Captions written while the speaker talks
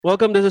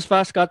Welcome. This is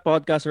Fast Cut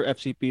Podcast or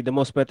FCP, the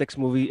most Petex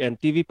movie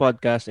and TV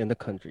podcast in the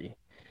country.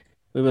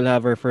 We will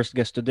have our first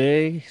guest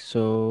today,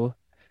 so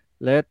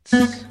let's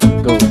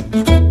go.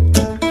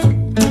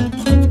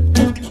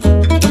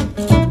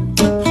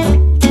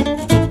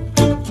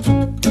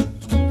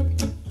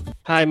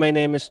 Hi, my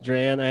name is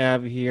Dre, and I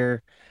have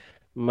here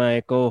my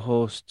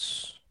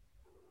co-hosts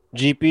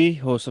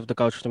GP, host of the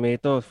Couch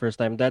Tomato, first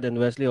time dad, and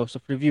Wesley, host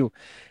of Review,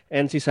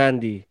 and si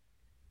Sandy.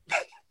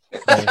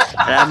 Ay.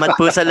 Salamat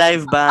po sa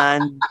live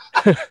band.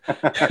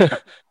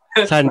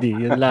 Sandy,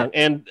 yun lang.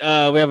 And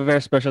we have a very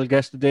special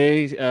guest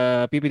today,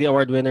 PPD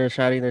Award winner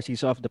Sharee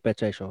Narciso of the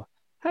Pet Chai Show.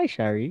 Hi,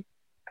 Sharee.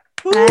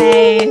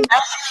 Hi.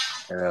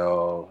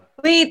 Hello.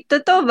 Wait,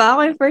 totoo ba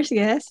ako yung first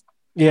guest?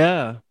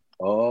 Yeah.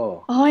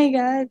 Oh. Oh my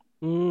God.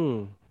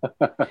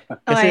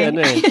 Kasi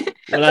Okay.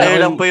 wala Kayo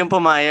lang akong, po yung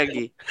pumayag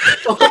eh.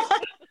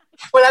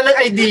 Wala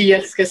nang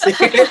ideas kasi.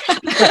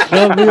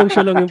 grabe yung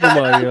siya lang yung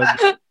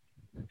pumayag.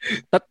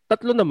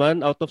 Tatlo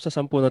naman, out of sa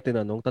 10 na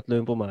tinanong, tatlo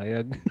yung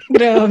pumayag.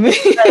 Grabe.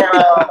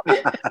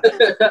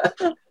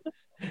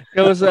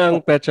 Kamusta ang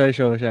Pet Chai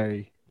Show,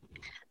 Sharee?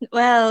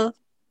 Well,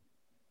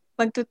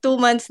 magto 2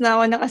 months na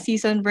ako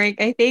naka-season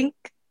break, I think.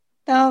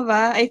 Tama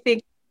ba? I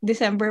think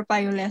December pa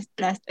yung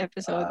last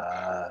episode.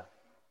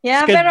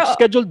 Yeah, pero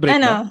Scheduled break ba?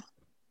 ano?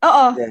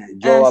 Oo. Yeah,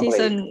 jowa break.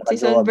 Season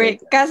Jowa break.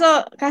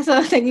 Kaso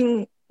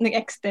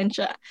nag-extend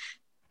siya.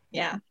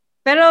 Yeah.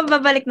 Pero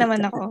babalik naman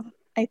ako,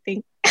 I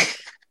think.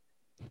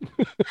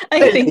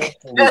 I think.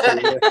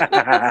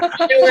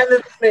 yung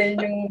ano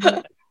yung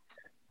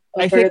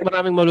I think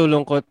maraming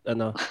malulungkot,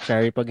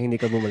 Sharee, pag hindi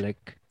ka bumalik.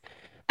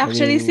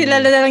 Actually, sila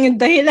na lang yung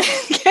dahilan.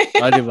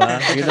 Di ba?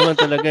 Yun naman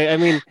talaga. I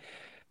mean,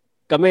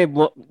 kami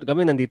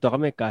nandito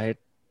kami kahit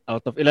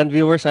out of ilan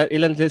viewers,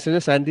 ilan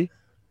listeners, Sandy?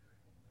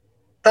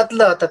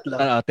 Tatlo.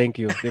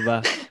 Thank you, di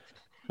ba?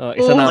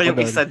 Isa na Ako ako yung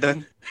doon. isa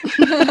doon.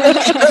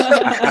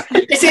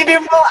 Isipin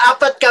mo,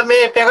 4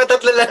 kami, pero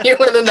 3 lang yung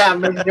ano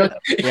namin. Yung,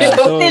 Yeah,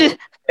 so,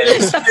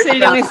 Still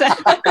yung isa.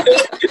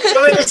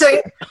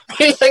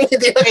 may isang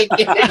hindi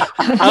nakikinig.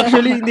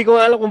 actually, hindi ko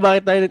alam kung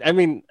bakit tayo. I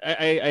mean,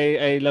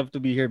 I love to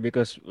be here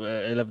because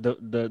I love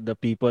the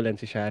people and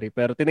si Sharee.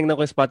 Pero tinignan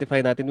ko yung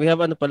Spotify natin. We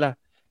have 9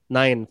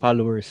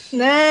 followers.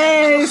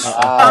 Nice!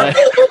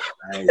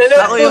 Nice.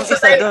 Ako yung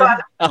isa doon.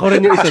 Ako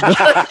rin yung isa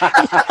doon.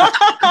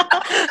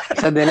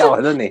 Isa din ako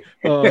dun eh.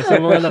 Sa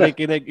mga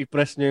nakikinig,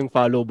 i-press nyo yung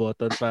follow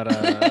button para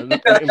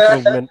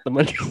improvement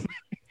naman yung...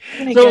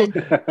 Oh my So, God.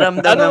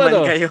 Ramdam naman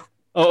kayo.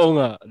 Oo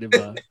nga, di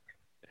ba?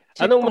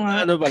 Anong ko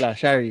nga. pala,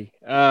 Sharee?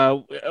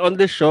 On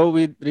this show,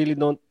 we really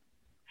don't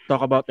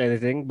talk about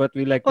anything, but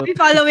we like to... Copy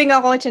following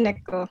ako, chinek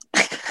ko.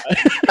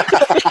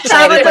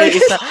 Sorry pa yung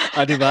isa.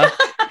 di ba?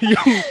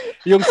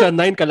 yung sa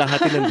 9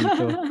 kalahati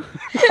nandito.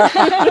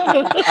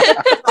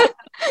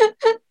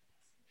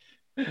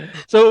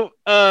 So,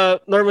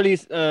 normally,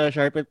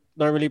 Sharpe,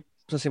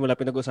 sa simula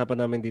pinag-usapan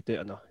namin dito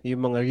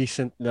yung mga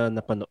recent na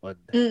napanood.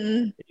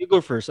 Mm-mm. You go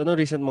first. Ano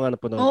recent mga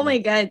napanood? Oh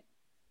my God.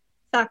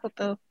 Sako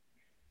to.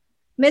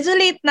 Medyo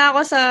late na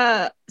ako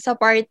sa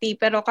party,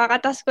 pero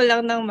kakatas ko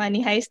lang ng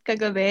Money Heist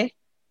kagabi.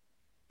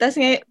 Tapos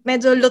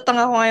medyo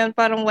lutang ako ngayon,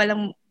 parang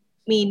walang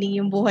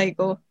meaning yung buhay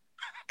ko.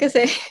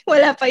 Kasi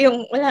wala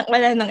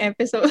ng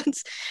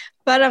episodes.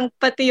 Parang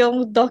pati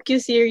yung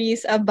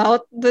docu-series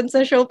about dun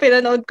sa show,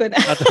 pinanood ko na.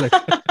 Talaga?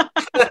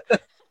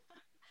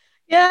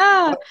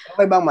 Yeah.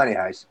 Okay bang Money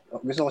Heist?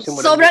 Gusto ko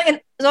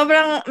simulan.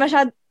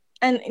 Sobrang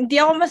hindi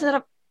ako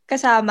masarap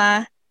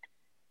kasama.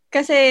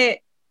 Kasi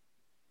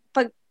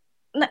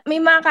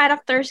may mga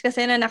characters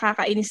kasi na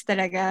nakakainis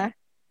talaga.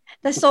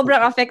 Tapos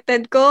sobrang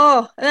affected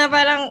ko. Na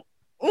parang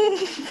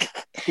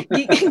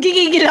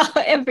gigigil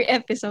ako every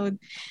episode.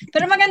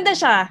 Pero maganda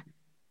siya.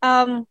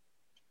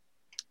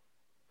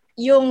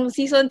 Yung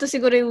season 2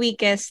 siguro yung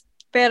weakest,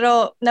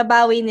 pero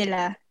nabawi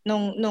nila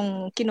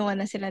nung kinuha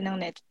na sila ng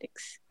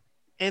Netflix.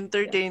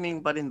 Entertaining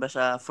pa rin ba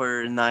siya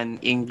for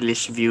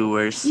non-English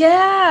viewers?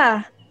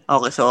 Yeah!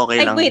 Okay, so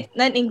okay lang. Wait,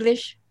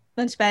 non-English,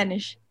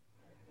 non-Spanish.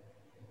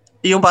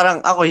 Yung parang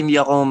ako, hindi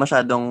ako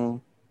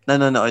masyadong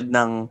nanonood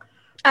ng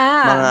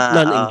mga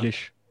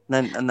Non-English.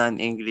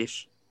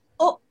 non-English.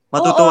 Oh,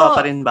 Matutuwa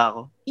pa rin ba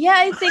ako? Yeah,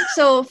 I think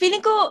so.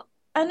 Feeling ko,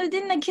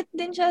 nag-hit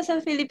din siya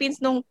sa Philippines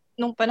nung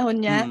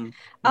panahon niya.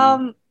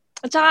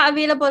 At saka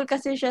available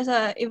kasi siya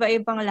sa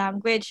iba-ibang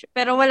language.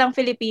 Pero walang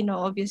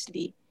Filipino,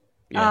 obviously.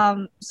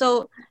 Yeah.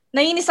 So,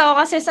 nainis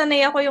ako kasi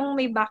sanay ako yung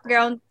may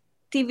background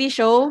TV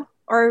show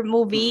or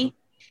movie.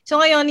 So,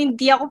 ngayon,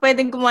 hindi ako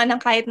pwedeng gumawa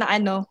ng kahit na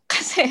ano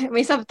kasi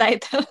may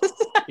subtitles.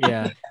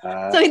 Yeah.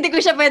 So, hindi ko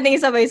siya pwedeng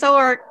isabay sa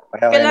work.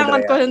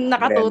 Kailangan ko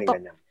nakatutok.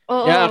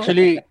 Oo. Yeah,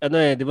 actually,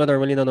 di ba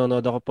normally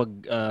nanonood ako pag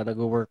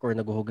nag-work or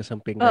naghuhugas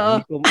ng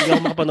pinggan. Hindi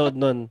ako makapanood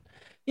nun.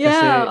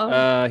 Kasi,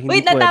 hindi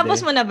Wait,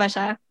 natapos mo na ba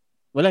siya?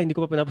 Wala, hindi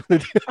ko pa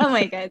pinapanood. Oh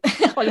my God.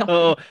 Ako lang.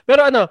 Oo.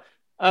 Pero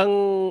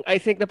I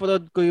think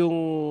napanood ko yung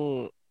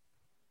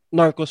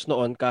Narcos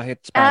noon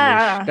kahit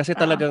Spanish kasi Ah.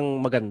 talagang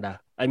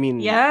maganda. I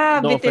mean,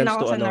 Yeah, no bitin offense ako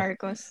to sa ano,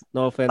 Narcos.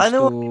 no offense Paano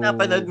to mo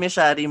pinapanood,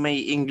 Shari?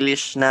 May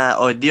English na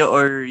audio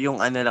or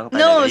yung ano lang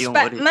No, talaga, yung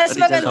mas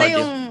original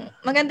audio?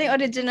 maganda yung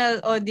original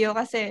audio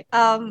kasi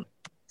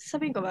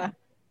sabihin ko ba?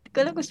 Hindi ko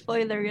alam kung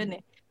spoiler yun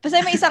eh.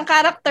 Basta may isang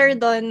character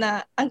doon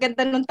na ang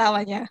ganda ng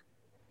tawa niya.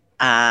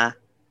 Ah,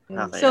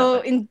 okay, So,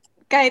 okay.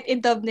 kahit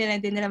i-dub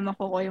nila, hindi nila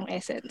makukuha yung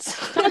essence.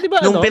 Saka di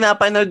ba Nung ano?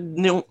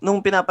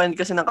 pinapanood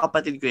kasi ng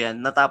kapatid ko yan,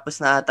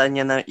 natapos na ata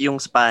niya na yung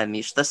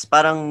Spanish, tas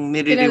parang Pinanood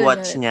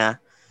nire-rewatch niya.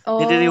 niya.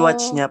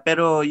 Nire-rewatch Oh, niya,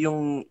 pero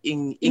yung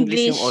English yung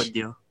English.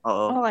 audio.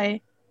 Oo. Okay.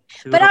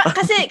 Pero Siguro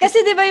pa. kasi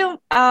 'di ba yung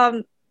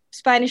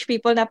Spanish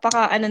people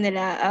napaka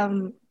nila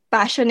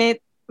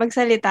passionate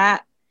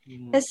magsalita.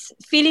 Tapos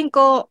feeling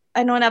ko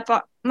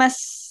mas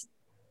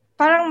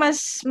parang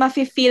mas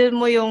mafi-feel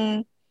mo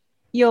yung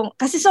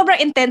kasi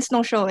sobrang intense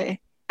nung show eh.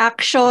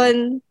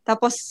 Action,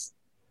 tapos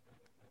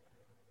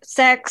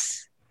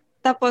sex,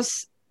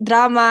 tapos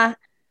drama.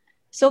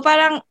 So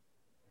parang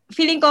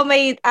feeling ko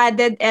may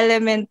added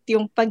element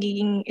yung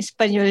pagiging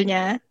Espanyol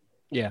niya.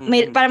 Yeah.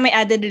 Parang may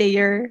added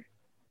layer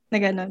na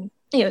ganun.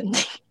 Ayun.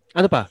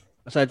 Ano pa?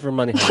 Aside from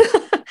Money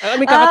Heist. I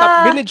mean,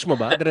 binage mo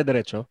ba?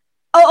 Dire-diretso?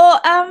 Oo,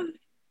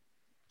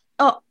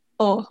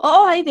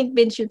 I think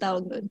binge yung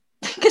tawag doon.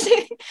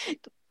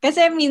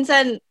 kasi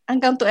minsan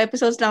hanggang 2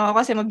 episodes lang ako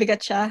kasi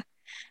mabigat siya.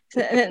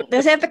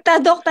 Kasi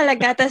epektado ako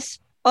talaga.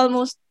 Tapos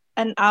almost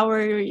an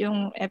hour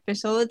yung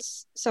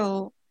episodes.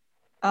 So,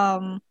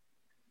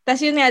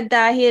 tapos yun nga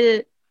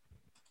dahil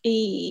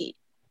hindi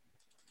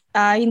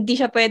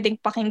siya pwedeng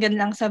pakinggan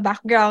lang sa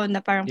background na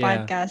parang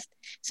podcast.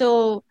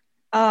 So,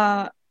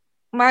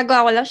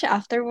 magawa ko lang siya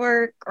after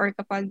work or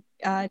kapag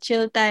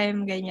chill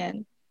time,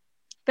 ganyan.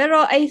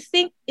 Pero I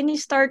think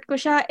ini-start ko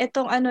siya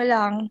itong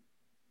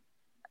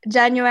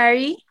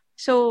January.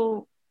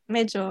 So,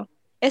 medyo.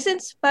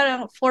 Since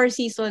parang 4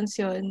 seasons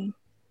yun,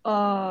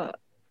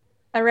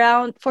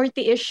 around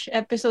 40-ish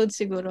episodes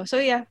siguro.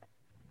 So, yeah.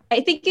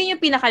 I think yun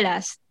yung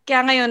pinaka-last.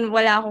 Kaya ngayon,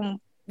 wala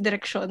akong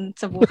direksyon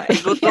sa buhay.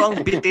 Siguro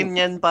ang bitin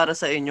yan para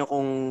sa inyo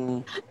kung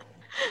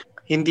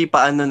hindi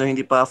pa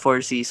hindi pa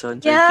 4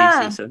 seasons or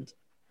 3 seasons.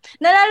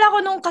 Nalala ko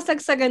nung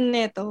kasagsagan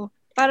nito,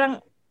 parang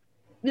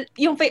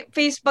yung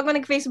pag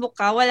nag-Facebook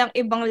ka, walang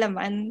ibang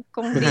laman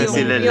kung di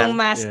yung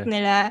mask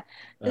nila.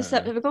 Tapos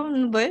sabi ko,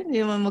 ano ba yun?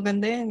 Hindi naman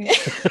maganda yan.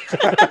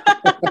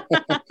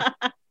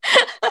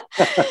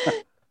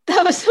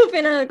 Tapos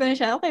pinanood ko na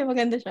siya, okay,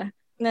 maganda siya.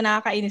 Na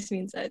nakakainis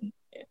minsan.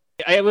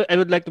 I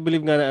would like to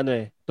believe nga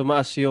na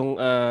tumaas yung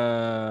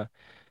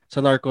sa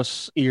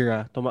Narcos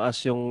era, tumaas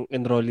yung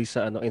enrollee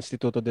sa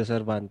Instituto de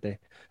Cervante.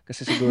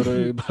 Kasi siguro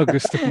iba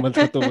gusto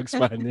matuto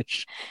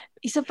mag-Spanish.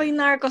 Isa pa yung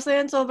Narcos na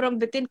yan, sobrang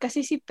bitin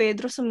kasi si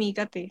Pedro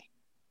sumikat eh.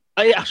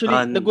 Ay, actually,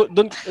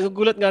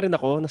 nagulat nga rin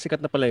ako, nasikat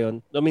na pala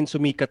yun. I mean,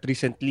 sumikat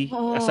recently.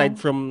 Aside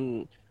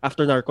from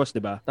after Narcos, di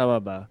ba? Tama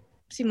ba?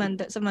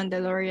 Sa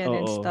Mandalorian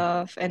and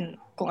stuff and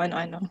kung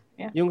ano-ano.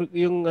 Yeah. Yung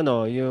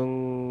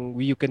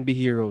We You Can Be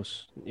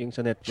Heroes, yung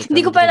sa Netflix.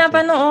 Hindi ko pa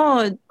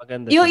napanood.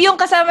 Maganda yung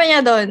kasama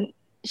niya doon,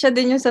 siya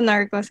din yung sa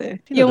Narcos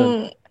eh.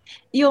 Sino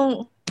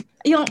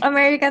Yung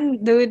American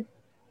dude.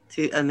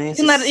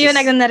 Yung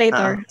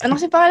nag-narrator. Ano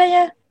kasi pangalan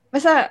niya?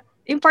 Basta,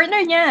 yung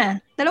partner niya.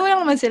 Dalawa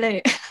lang naman sila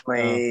eh.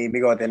 May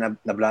bigote na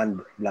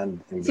blonde.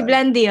 Si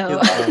Blandy,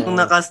 Yung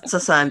sa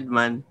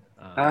Sandman.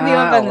 Hindi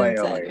ko pa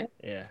okay.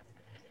 Yeah.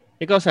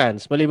 Ikaw,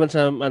 Sans, maliban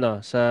sa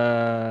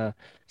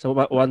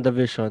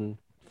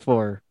WandaVision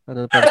 4.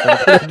 Ano pa mo?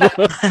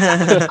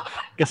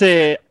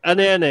 Kasi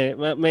yan eh,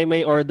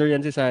 may order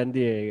yan si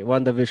Sandy eh.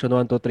 WandaVision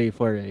 1, 2, 3,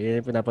 4 eh. Yan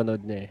yung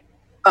pinapanood niya eh.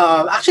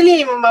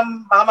 Actually,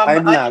 meron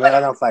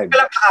ng 5.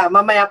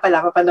 Mamaya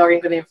pala,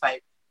 papanoorin ko na yung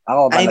 5.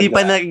 Ako, hindi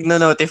pa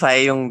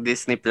nag-notify yung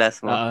Disney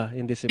Plus mo.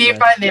 Yung Disney Plus.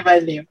 Di pa.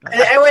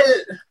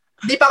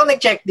 Di pa ako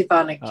nag-check.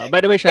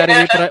 By the way,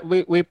 Sharee,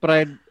 we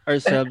pride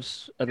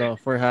ourselves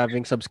for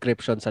having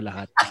subscription sa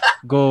lahat.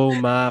 Go,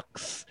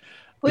 Max,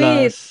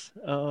 Plus.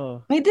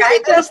 May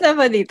Disney Plus na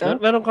ba dito?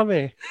 Meron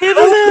kami.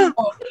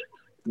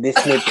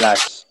 Disney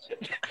Plus.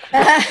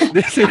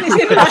 Disney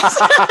Plus.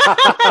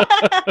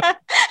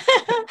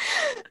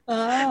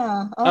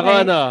 Okay. Ako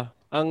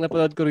ang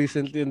napanood ko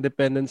recently,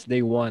 Independence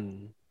Day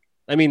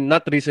 1. I mean,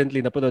 not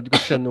recently, napanood ko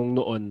siya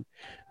noon.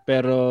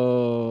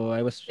 Pero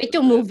Wait,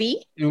 yung movie?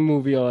 Yung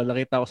movie,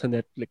 nakita ko sa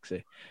Netflix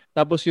eh.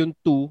 Tapos yung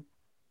 2,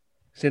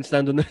 since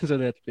nandun na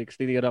sa Netflix,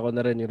 tinira ko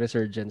na rin yung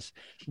Resurgence.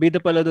 Bida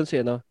pala doon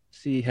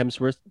si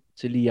Hemsworth,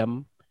 si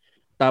Liam.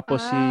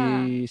 Tapos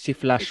si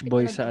Flash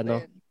Boy sa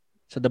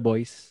The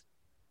Boys.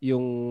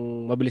 Yung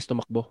mabilis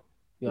tumakbo.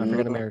 Yung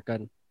African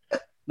American.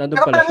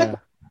 Nandun pala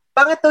siya.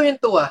 Pangit daw yung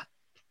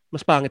 2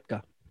 Mas pangit ka.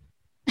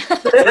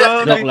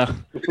 Joke lang.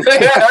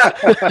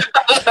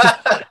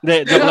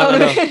 Hindi, joke lang.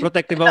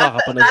 Protective ako,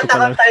 kapanood ko pa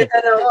lang.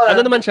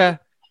 Ano naman siya?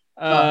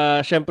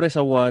 Syempre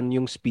sa 1,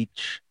 yung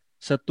speech.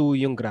 Sa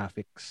 2, yung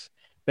graphics.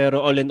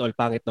 Pero all in all,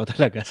 pangit daw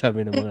talaga,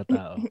 sabi ng mga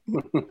tao.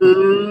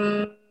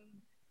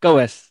 Ikaw,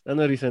 Wes,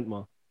 ano recent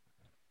mo?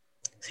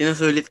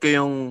 Sinusulit ko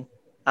yung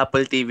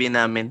Apple TV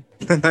namin.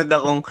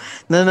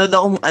 Nanood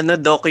akong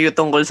docu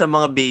tungkol sa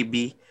mga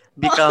baby.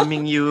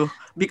 Becoming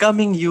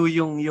You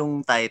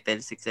yung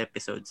title, 6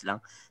 episodes lang.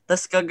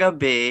 Tas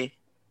kagabi,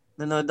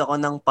 nanood ako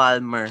ng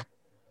Palmer,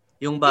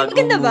 yung bagong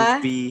Maganda ba?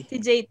 movie. Si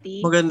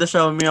JT? Maganda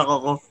siya, umiyak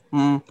ako.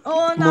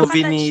 Oo,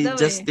 Movie nakaka-touch ni daw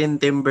Justin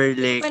Hindi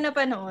Timberlake. pa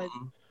napanood.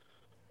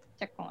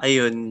 Check ko nga.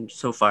 Ayun,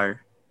 so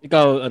far.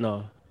 Ikaw,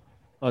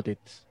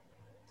 Otits?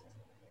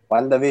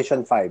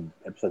 WandaVision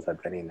 5, episode 5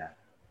 kanina.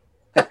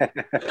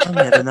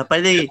 Meron na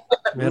pala eh.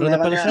 Meron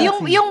na pala yan.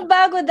 sa Yung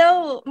bago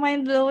daw,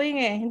 mind-blowing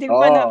eh. Hindi ko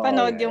pa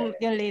napanood yeah.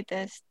 yung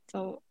latest.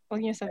 So,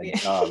 huwag niyo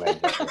sabihin. Medyo.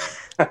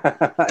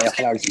 Ayaw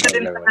ko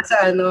Din na-spoiler. pala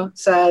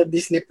sa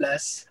Disney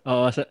Plus.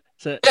 Oo, sa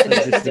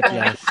Disney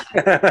Plus.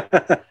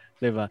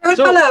 Diba? Meron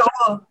pala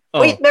ako.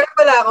 Wait, meron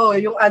pala ako.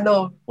 Yung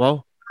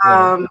Wow.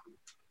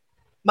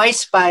 My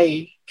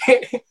Spy.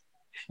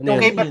 Ano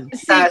Yung kay yun?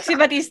 Si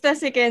Batista,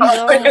 si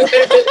Kenzo.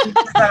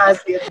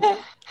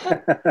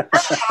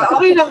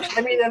 Okay lang siya.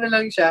 I mean, ano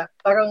lang siya.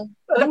 Parang,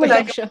 alam mo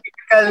lang, siya.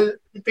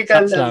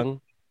 typical Sucks lang.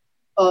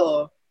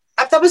 Oo.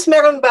 At tapos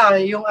meron ba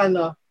yung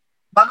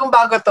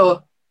bagong-bago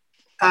to,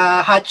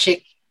 Hot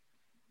Chick.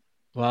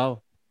 Wow.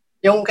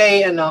 Yung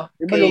kay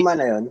Di ba luma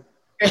na yun?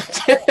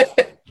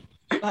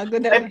 Bago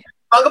daw.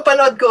 Bago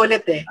panood ko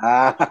ulit eh.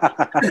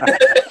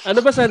 Ano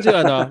ba, Sans,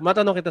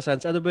 matanong kita,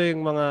 Sans, ano ba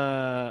yung mga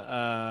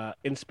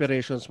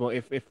inspirations mo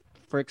if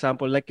for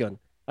example, like yon,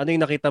 ano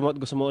yung nakita mo at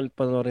gusto mo ulit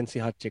panoorin si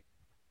Hot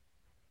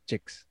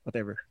Chicks,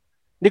 whatever.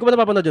 Hindi ko pa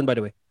napapanood yun, by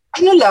the way.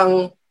 Ano lang,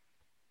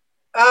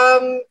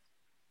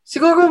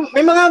 siguro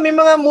may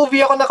mga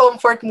movie ako na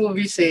comfort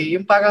movies eh.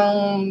 Yung parang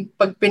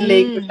pag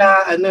pinlay ko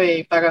siya,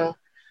 parang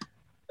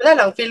wala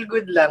lang, feel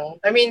good lang.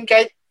 I mean,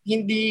 kahit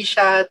hindi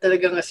siya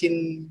talagang as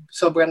in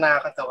sobrang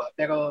nakakatawa.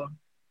 Pero,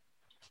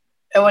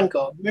 ewan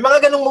ko. May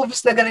mga ganong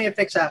movies na ganong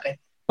effect sa akin.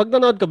 Pag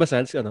nanonood ka ba,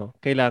 Sans,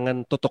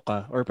 kailangan tutok ka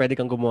or pwede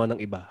kang gumawa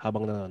ng iba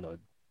habang nanonood?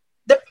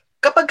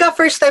 Kapag ka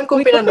first time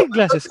kong Wait, pinanood.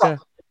 may glasses ka?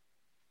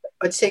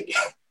 Sige.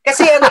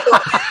 Kasi to.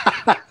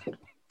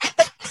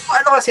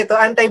 Kasi to,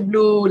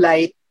 anti-blue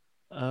light.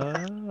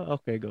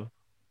 Okay, go.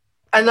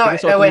 Sige,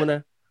 suot mo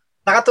na.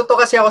 Nakatuto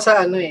kasi ako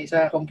sa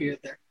sa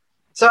computer.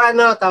 So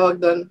tawag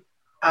doon?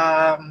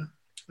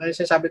 Ano yung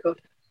sinasabi ko?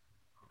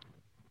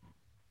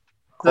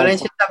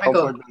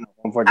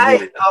 Comfort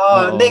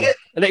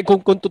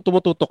Kung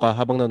tumututo ka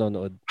habang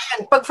nanonood.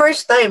 Pag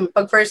first time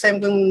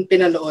kong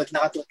pinanood,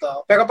 nakatuto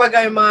ako. Pero pag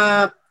yung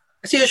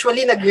kasi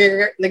usually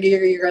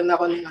nag-rerun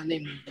ako ng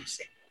yung movies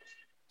eh.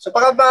 So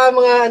pag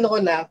mga ko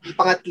na,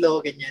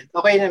 pangatlo, ganyan.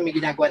 Okay na, may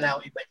ginagawa na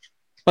ako iba.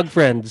 Pag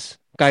Friends,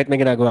 kahit may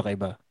ginagawa ka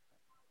iba?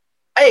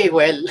 Ay,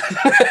 well.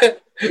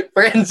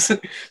 Friends.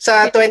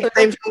 Sa 20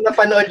 times kong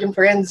napanood yung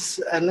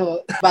Friends,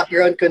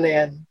 background ko na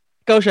yan.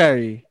 Ikaw,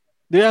 Sharee,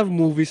 do you have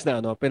movies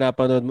na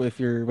pinapanood mo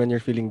when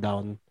you're feeling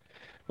down?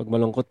 Pag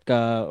malungkot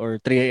ka or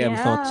 3 a.m.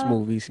 thoughts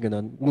movies,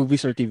 ganun.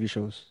 Movies or TV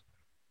shows?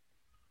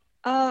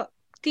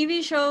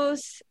 TV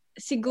shows,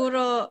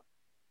 siguro,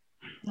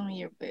 anong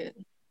year ba yun?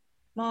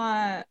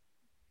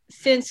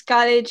 Since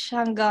college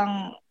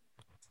hanggang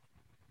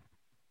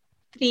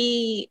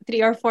 3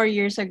 or 4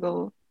 years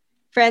ago,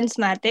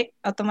 Friendsmatic,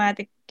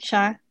 automatic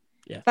siya.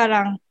 Yeah.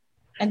 Parang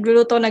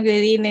nagluluto,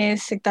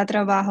 naglilinis,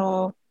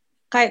 nagtatrabaho,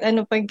 kahit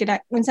ano pa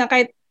minsan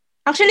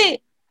actually,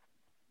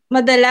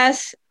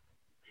 madalas,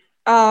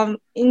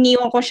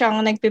 iniwan ko siyang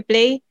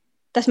nagpe-play,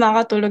 tas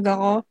makakatulog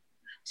ako.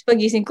 Tapos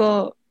pagising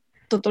ko,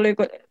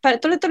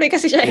 tuloy-tuloy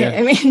kasi siya eh.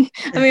 I mean,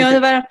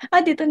 parang,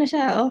 dito na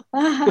siya,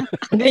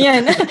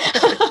 ganyan.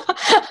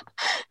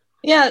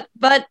 Yeah,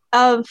 but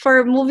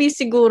for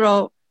movies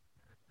siguro,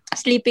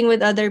 Sleeping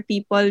with Other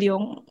People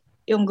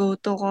yung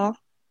go-to ko.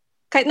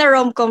 Kahit na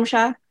rom-com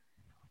siya.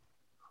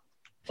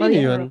 Sino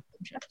yun?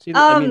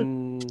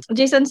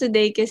 Jason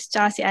Sudeikis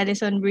tsaka si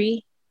Alison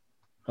Brie.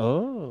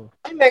 Oh.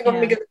 Ay, mega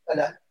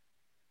pala.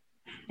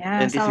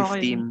 Yeah,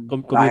 2015.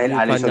 Dahil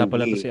Alison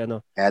pala to si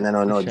Kaya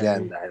nanonood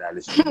yan dahil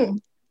Alison.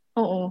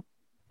 Oo.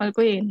 Mahal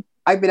ko yun.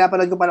 Ay,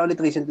 pinapanood ko pala ulit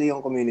recently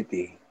yung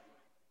Community.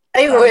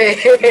 Ay, wey.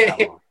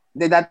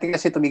 Hindi, dati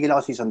kasi tumigil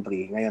ako season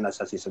 3. Ngayon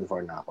nasa season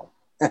 4 na ako.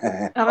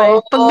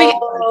 Okay.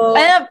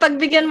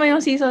 Pagbigyan mo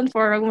yung season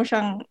 4,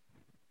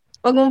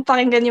 wag mong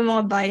pakinggan yung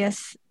mga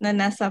bias na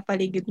nasa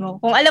paligid mo.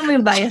 Kung alam mo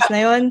yung bias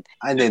na yun.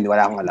 Hindi,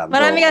 wala akong alam.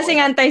 Marami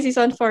kasing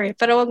anti-season 4 eh,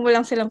 pero wag mo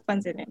lang silang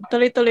pansinin.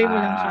 Tuloy-tuloy mo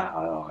lang siya.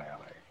 Okay.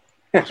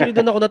 Actually,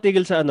 doon ako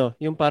natigil sa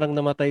yung parang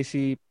namatay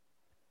si...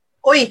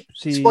 Uy!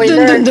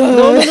 Spoiler!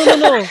 No.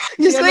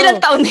 Diyos ko, ilang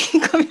taon na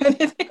yung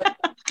Community.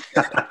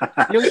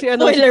 Yung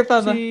Spoiler pa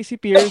ba? si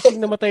Pierce,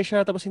 yung namatay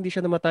siya, tapos hindi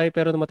siya namatay,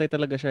 pero namatay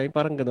talaga siya. Yung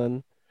parang ganun.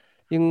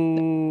 Yung...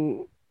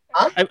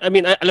 I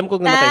mean, alam ko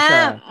namatay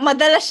siya.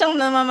 Madalas siyang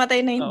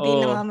namamatay na hindi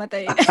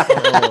namamatay.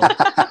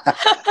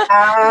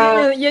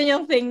 Oo. Yun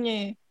yung thing niya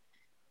eh.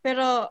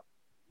 Pero,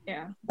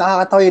 Yeah.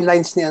 Nakakatawa yung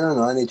lines ni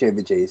ni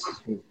Chevy Chase.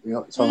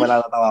 So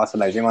malatawa ako sa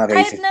lines yung mga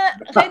Kahit racist. na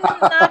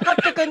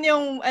nakakapikon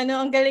yung,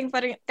 ang galing pa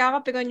rin,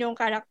 kakapikon yung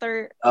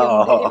character, yung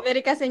Oo.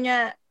 delivery kasi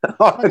niya,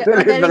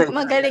 Delivery.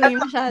 magaling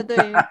yung masyado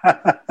eh.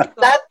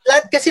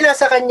 Lahat kasi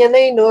nasa kanya na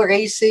no?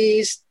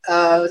 Racist,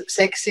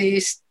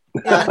 sexist,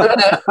 Yeah.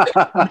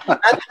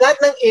 lahat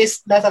ng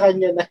is nasa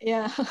kanya na.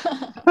 Yeah.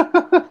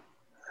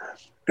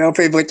 Pero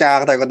favorite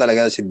character ko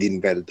talaga si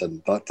Dean Pelton.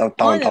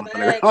 Tawang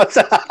talaga ako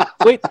sa...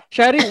 Wait,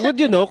 Sharee, would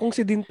you know kung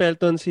si Dean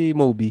Pelton si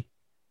Moby?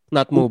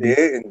 Not Moby.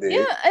 Hindi.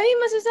 Yeah, ay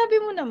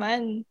masasabi mo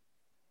naman.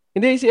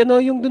 Hindi,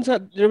 yung dun sa,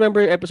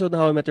 remember episode na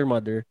How I Met Your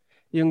Mother?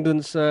 Yung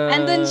dun sa...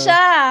 Andun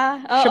siya.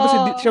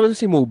 Oo. Siya ba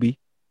si Moby?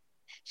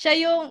 Siya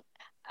yung,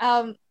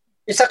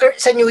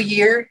 Sa New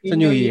Year. Sa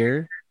New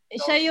Year?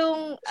 siya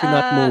yung, Si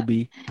Not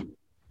Moby?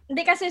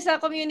 hindi kasi sa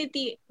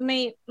community,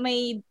 may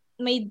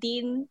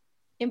Dean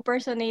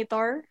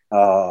impersonator.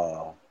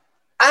 Oo.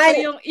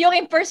 Ay, So yung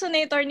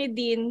impersonator ni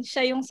Dean,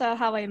 siya yung sa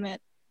How I Met.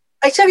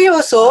 ay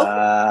seryoso?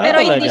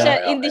 Pero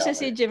talaga? hindi siya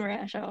si Jim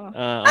Rash.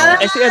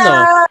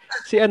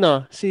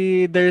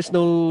 Si There's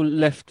No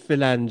Left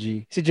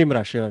Phalange. Si Jim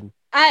Rash yun.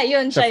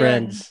 Yun Sa siya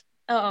Friends.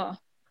 yun. Oo.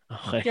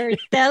 Okay. You're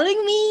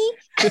telling me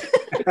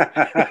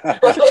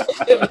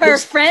her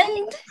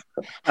friend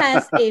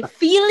has a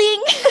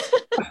feeling?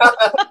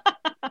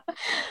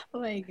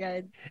 Oh my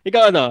God.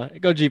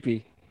 Ikaw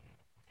GP.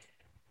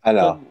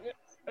 Ano?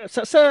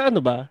 Sa ano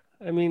ba?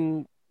 I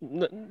mean,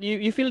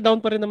 you feel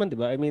down pa rin naman, di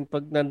ba? I mean,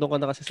 pag nandun ka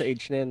na kasi sa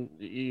age na yan.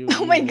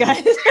 Oh my God.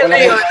 Wala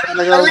yun.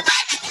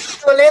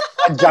 Ulit.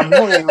 Jam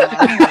mo eh.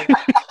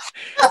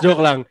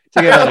 Joke lang.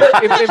 Sige lang.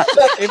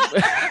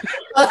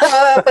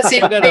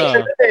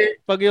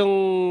 Pag yung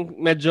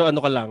medyo ano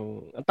ka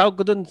lang, ang tawag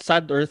ko dun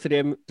sad or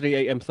 3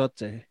 AM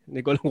thoughts eh. Hindi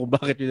ko alam kung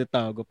bakit yun yung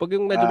tawag ko. Pag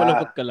yung medyo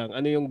malungkot ka lang,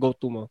 ano yung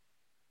go-to mo?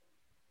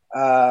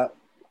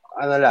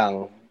 Ano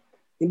lang,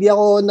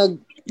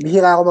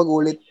 bihira ako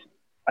mag-ulit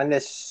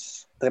unless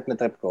trip na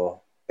trip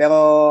ko.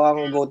 Pero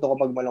ang go-to ko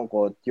pag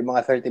malungkot, yung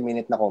mga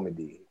 30-minute na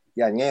comedy.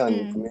 Yan,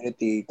 ngayon,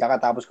 Community,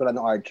 kakatapos ko lang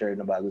ng Archer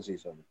na bagong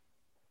season.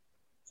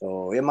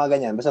 So, yung mga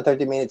ganyan, basta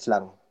 30 minutes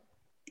lang.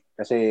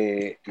 Kasi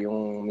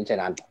yung minsan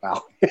naantok na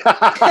ako.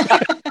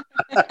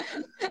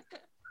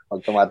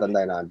 Pag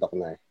tumatanda, naantok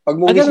na eh.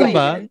 Pag movies ganun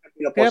ba?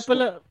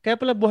 Kaya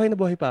pala buhay na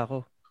buhay pa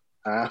ako.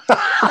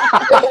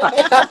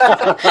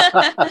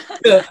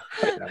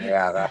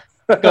 Namaya ka.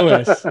 Ikaw,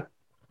 Wes,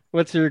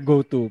 what's your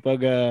go-to pag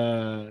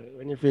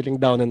when you're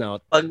feeling down and out?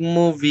 Pag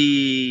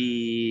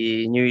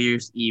movie, New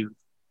Year's Eve.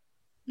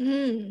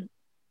 New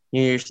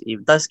Year's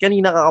Eve. Tapos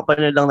kanina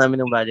kakapanood lang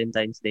namin ng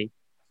Valentine's Day.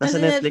 Nasa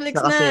Netflix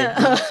na kasi.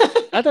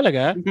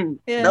 Talaga?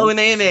 Yeah.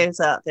 Nauna yun eh,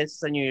 kesa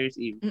sa New Year's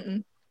Eve.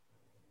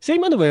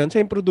 Same ano ba yun?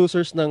 Same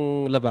producers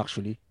ng Love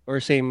Actually?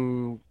 Or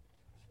same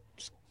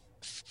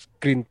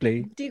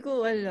screenplay? Hindi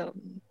ko alam.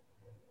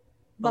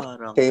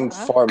 Parang. Same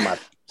format.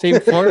 Same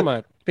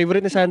format.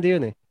 Favorite ni Sandy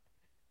yun eh.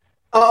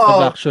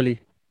 Oo. Love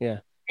Actually. Yeah.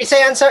 Isa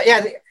yan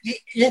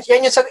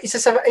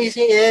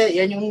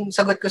yung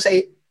sagot ko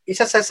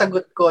isa sa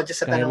sagot ko just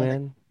sa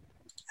tanong.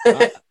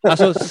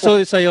 So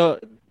sa'yo,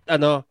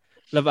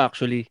 Love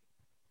Actually.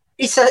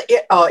 Isa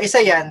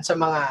yan sa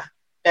mga,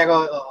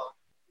 pero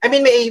I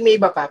mean may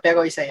iba pa,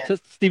 pero isa yan. Sa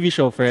TV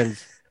show,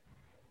 Friends.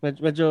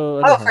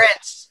 Medyo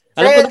Friends.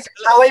 Friends,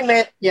 How I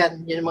Met,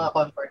 yan yung mga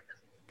comfort.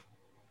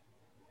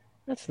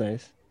 That's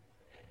nice.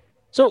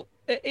 So,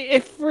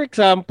 if for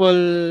example,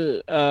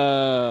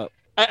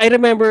 I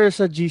remember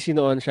sa GC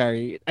noon,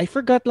 Sharee, I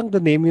forgot lang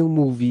the name yung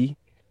movie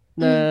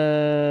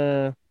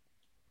na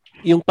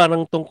yung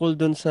parang tungkol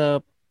dun sa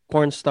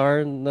porn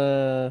star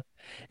na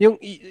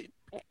yung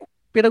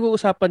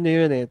pinag-uusapan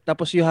niyo yun eh.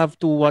 Tapos you have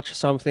to watch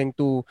something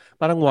to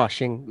parang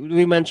washing.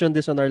 We mentioned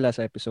this on our last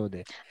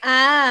episode eh.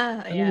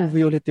 Yeah.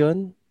 Movie ulit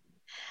yun?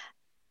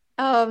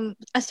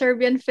 A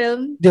Serbian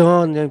film.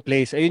 Yun, yung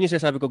place. Ayun yung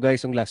sinasabi ko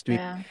guys yung last week.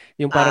 Yeah.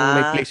 Yung parang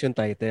may place yung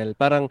title.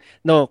 Parang,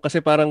 no,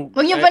 kasi parang...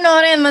 Huwag niyo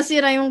panoorin,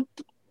 masira yung...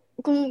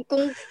 Kung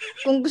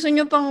gusto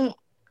niyo pang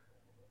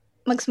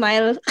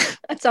mag-smile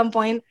at some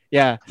point.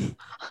 Yeah.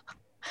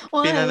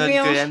 Pinanood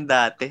ko yan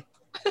dati.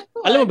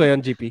 Alam mo ba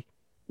yun, GP?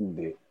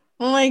 Hindi.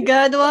 Oh my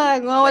God,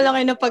 wag. Wala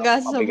kayo na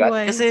pag-asa sa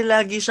buhay. Kasi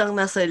lagi siyang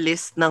nasa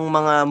list ng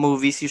mga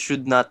movies you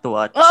should not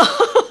watch.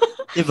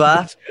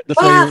 Diba?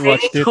 That's why you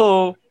watched it.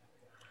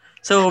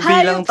 So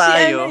bilang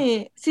tayo.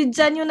 Si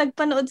Jan yung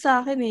nagpanood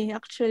sa akin eh,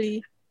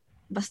 actually.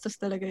 Bastos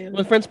talaga yun.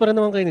 Well, friends pa rin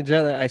naman kayo ni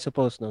Jan, I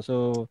suppose, no?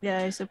 So,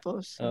 yeah, I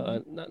suppose.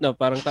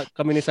 Parang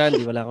kami ni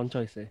Sandy, wala akong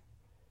choice eh.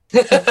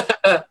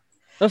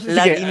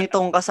 Lagi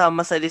nitong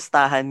kasama sa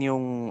listahan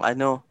yung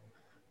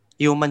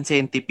Human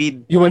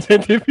Centipede. Human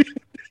Centipede?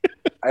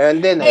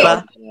 Ayun din.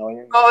 Diba?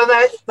 Oo,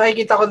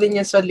 nakikita ko din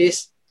yan sa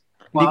list.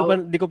 Wow.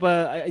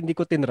 Hindi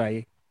ko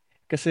tinry.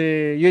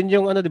 Kasi yun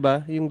yung di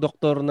ba? Yung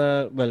doktor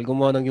na,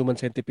 gumawa ng Human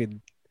Centipede.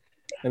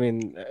 I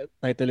mean,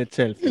 title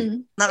itself.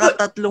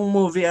 Nakatatlong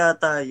movie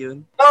ata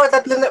yun. Oo,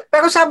 tatlo na.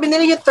 Pero sabi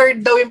nila yung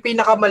third daw yung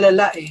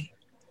pinakamalala eh.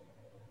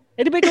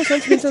 Di ba ikaw,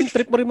 minsan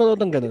trip mo rin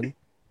manood ng ganun?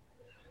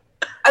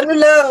 Ano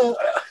lang,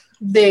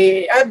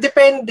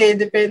 Depende.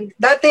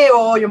 Dati,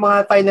 yung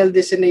mga Final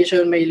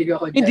Destination, mahilig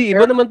ako dyan. Hindi,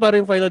 iba naman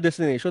parang yung Final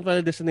Destination.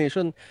 Final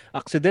Destination,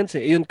 accidents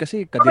eh. Yun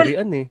kasi,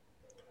 kadirian eh.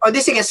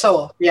 Sige,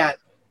 so, yan.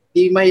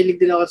 Di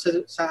mahilig din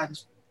ako sa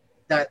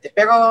dati.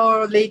 Pero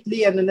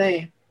lately,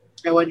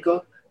 ewan ko,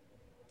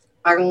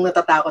 parang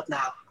natatakot na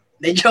ako.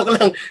 Joke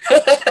lang.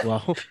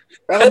 Wow.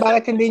 Pero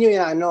bakit hindi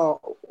nyo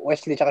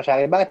Wesley tsaka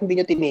Sharee, bakit hindi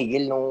nyo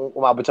tinigil nung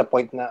umabot sa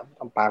point na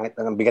ang pangit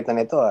na, ang bigat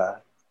na nito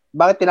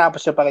Bakit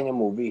tinapos nyo pa rin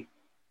yung movie?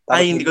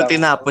 Tapos hindi ko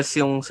tinapos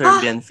yung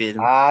Serbian film.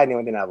 Hindi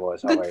mo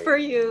tinapos. Okay. Good for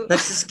you.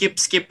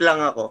 Nagsiskip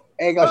lang ako.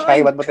 Ikaw,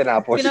 Sharee, ba't mo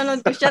tinapos?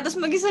 Pinanood ko siya, tapos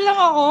mag-isa lang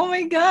ako. Oh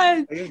my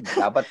God. Ayun,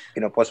 dapat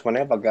pinopause mo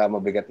na yun pagka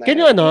mabigat na. Can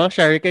you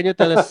Sharee, can you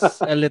tell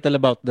us a little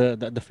about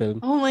the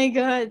film? Oh my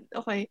God.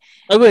 Okay.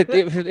 Wait,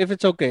 if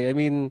it's okay. I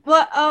mean,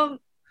 Well,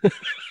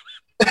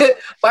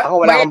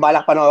 Ako wala akong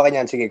balak panoorin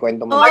yan. Sige,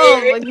 kwento mo.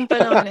 wag mo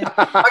panoorin.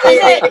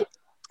 Kasi,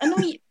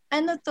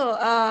 ano to,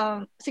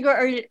 siguro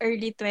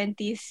early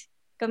 20s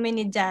kami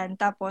ni Jan.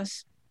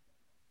 Tapos,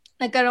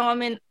 nagkaroon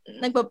kami,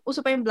 uso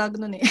pa yung vlog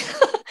nun eh.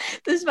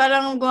 Tapos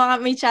parang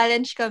may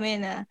challenge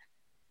kami na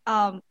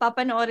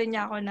papanoorin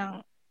niya ako ng,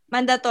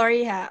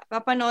 mandatory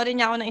papanoorin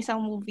niya ako ng isang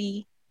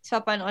movie.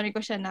 So, papanoorin ko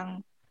siya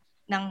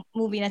ng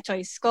movie na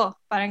choice ko.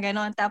 Parang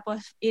gano'n.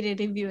 Tapos,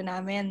 i-review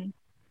namin.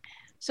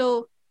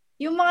 So,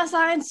 yung mga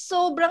sa akin,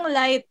 sobrang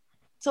light.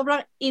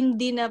 Sobrang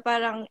indie na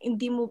parang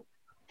hindi mo,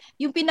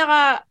 yung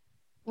pinaka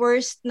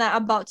worst na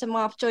about sa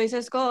mga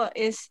choices ko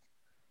is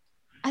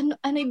ano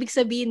ibig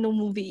sabihin ng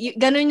movie?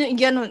 Ganun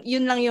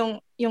yun lang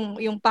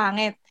yung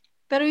pangit.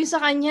 Pero yung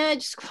sa kanya,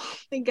 just oh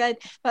my God,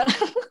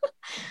 parang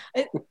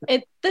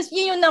tas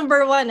yun yung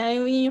number one,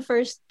 yun yung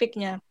first pick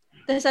niya.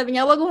 Tapos sabi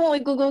niya, wag mo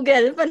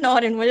i-google,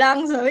 panoorin mo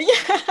lang, sabi niya.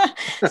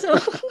 So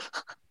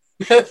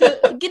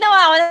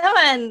ginawa ko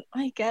naman.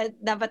 Oh my God,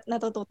 dapat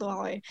natututo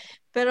ako eh.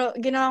 Pero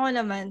ginawa ko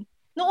naman.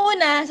 Noong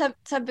una,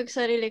 sabi ko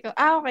sa sarili ko,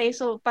 okay,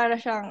 so para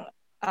siyang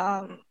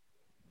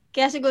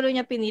kaya siguro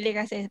niya pinili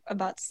kasi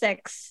about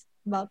sex,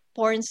 about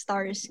porn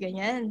stars,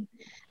 ganyan.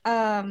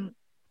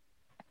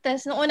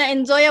 Tapos noong una,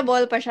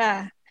 enjoyable pa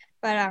siya.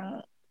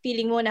 Parang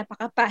feeling mo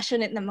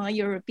napaka-passionate ng mga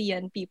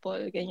European people,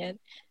 ganyan.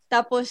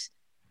 Tapos,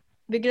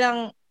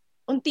 biglang,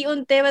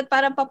 unti-unti,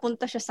 parang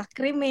papunta siya sa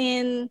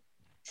krimen,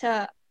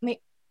 sa may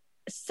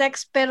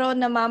sex pero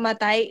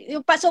namamatay.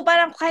 So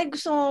parang kahit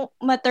gusto mo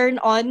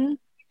ma-turn on,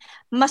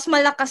 mas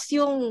malakas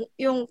yung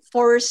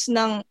force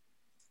ng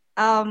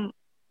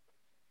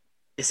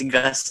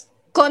Disgust.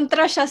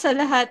 kontra siya sa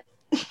lahat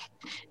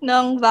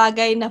ng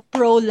bagay na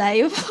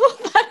pro-life.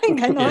 Parang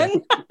ganon.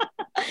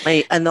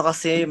 May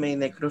kasi, may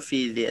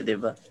necrophilia, di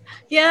ba?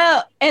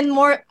 Yeah, and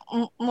more,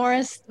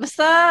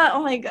 basta,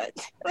 oh my God.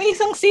 May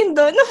isang scene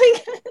doon, oh my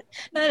God.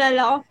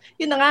 Naalala ko,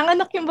 yung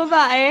nanganganak yung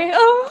babae.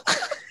 Oh.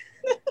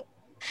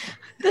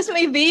 Tapos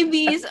may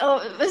babies. Oh,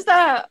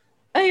 basta,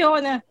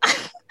 ayoko na.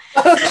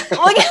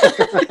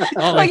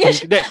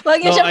 Wag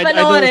niyo siya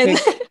panoorin.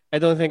 I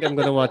don't think I'm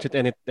gonna watch it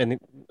any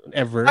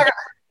ever.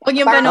 Wag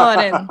niyo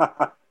panoorin.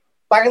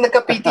 Parang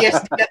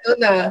nagka-PTSD ka doon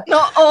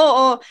No,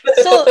 oo.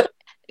 So,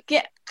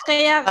 kaya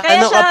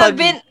siya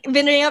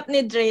binring up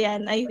ni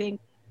Dreyan, I think.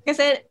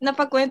 Kasi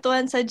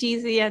napagkwentuhan sa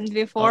GC yan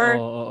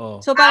before. Oo.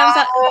 So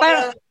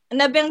parang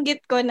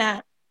nabanggit ko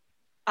na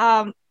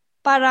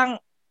parang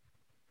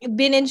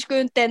binge ko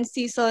yung 10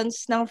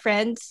 seasons ng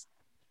Friends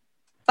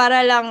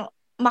para lang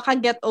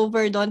maka-get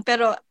over doon.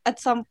 Pero at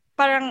some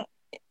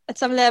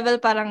level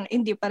parang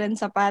hindi pa rin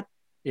sapat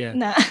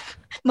na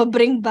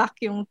ma-bring back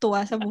yung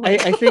tuwa sa buhay.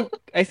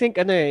 I think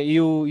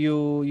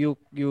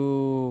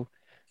you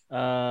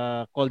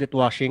called it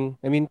washing.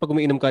 I mean, pag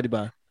umiinom ka, di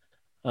ba?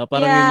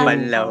 Parang yun yung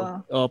banlaw.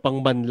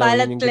 pang-banlaw.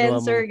 Palate yung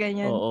cleanser, mo.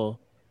 ganyan. Oo.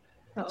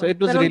 So it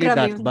was pero really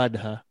that yun. bad,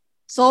 ha?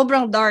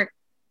 Sobrang dark.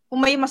 Kung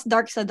may mas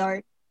dark sa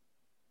dark,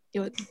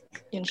 yun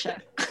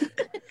siya.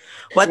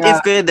 What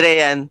if, Kuya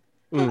Dreyan,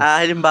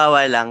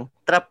 halimbawa lang,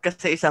 trap ka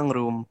sa isang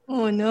room.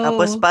 Oh no.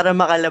 Tapos para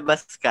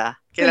makalabas ka,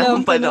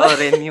 kailangan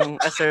panoorin yung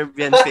a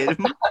Serbian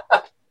film.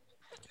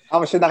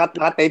 Tapos yung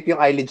naka-tape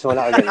yung eyelids mo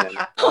na ganyan.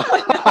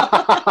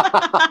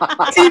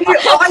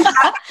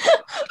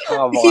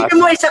 Isipin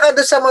mo isa ka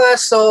doon sa mga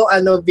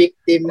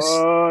victims.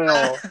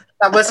 No.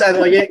 Tapos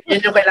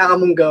yun yung kailangan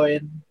mong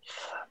gawin.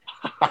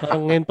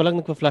 Parang ngayon pa lang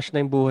nagpa-flash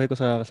na yung buhay ko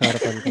sa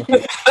harapan ko.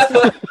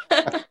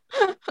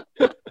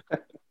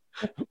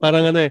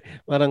 Parang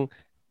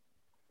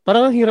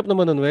parang ang hirap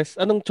naman nun, Wes.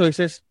 Anong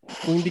choices?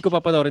 Kung hindi ko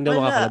papanoorin, hindi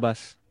ako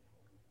makakalabas.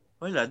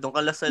 Wala, doon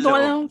ka lang sa Doon ka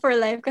loob. lang for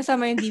life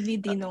kasama yung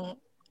DVD nung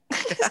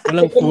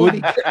Walang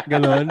food,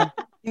 ganon.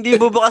 Hindi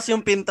bubukas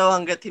yung pinto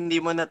hanggat hindi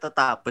mo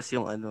natatapos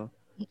yung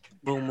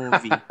buong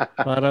movie.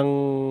 Parang,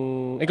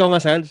 ikaw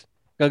nga, Sans,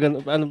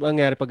 ano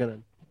nangyari pag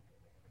ganon?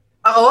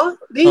 Ako?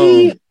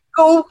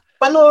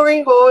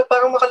 Panoorin ko,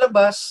 parang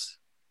makalabas.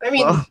 I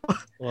mean,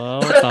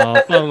 wow,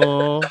 tapang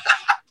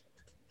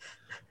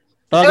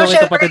Tawag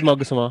ko kapatid mo,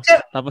 gusto mo?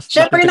 Tapos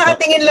syempre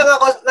nakatingin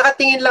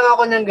lang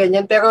ako ng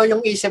ganyan, pero yung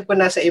isip ko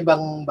nasa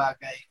ibang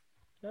bagay.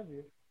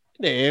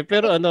 Hindi,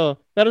 pero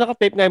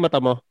naka-tape nga yung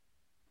mata mo.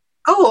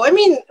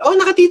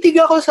 nakatitig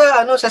ako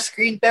sa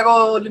screen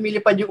pero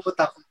lumilipad yung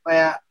utak ko.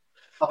 Kaya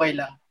okay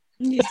lang.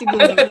 Hindi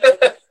siguro.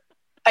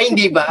 Ay,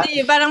 hindi ba?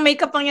 Hindi, parang may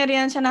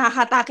kapangyarihan siya,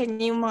 nakakatake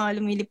niya yung mga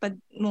lumilipad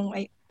mong,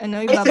 Ay,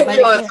 ibabalik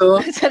niya. seryoso?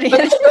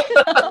 Sarili.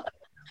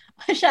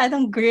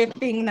 Masyadong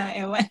gripping na,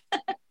 ewan.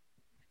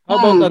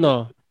 How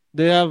about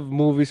do you have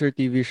movies or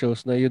TV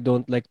shows na you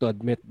don't like to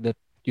admit that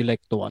you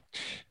like to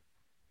watch?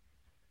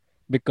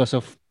 Because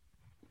of,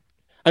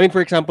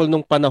 for example,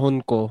 nung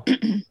panahon ko,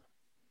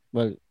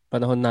 well,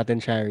 panahon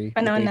natin, Sharee.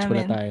 Panahon Nag-age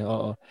pala namin. tayo.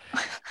 Oo.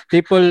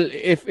 People,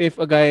 if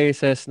a guy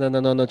says na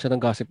nanonood siya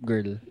ng Gossip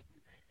Girl,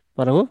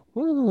 parang,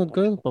 nanonood ko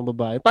yun,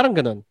 pambabae. Parang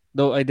ganun.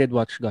 Though I did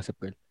watch Gossip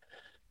Girl.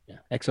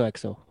 Yeah,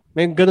 XOXO.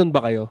 May ganun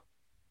ba kayo?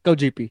 Ikaw,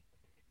 GP?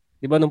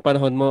 Di ba nung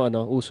panahon mo,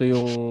 uso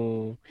yung,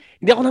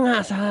 hindi ako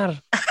nangasar.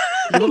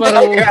 Di ba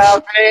parang,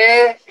 Grabe!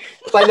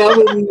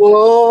 Panahon mo!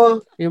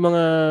 yung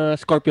mga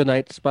Scorpio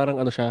Nights, parang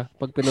siya,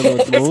 pag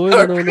pinanood mo,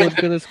 nanonood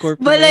ka ng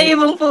Scorpio Balay Nights.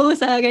 mong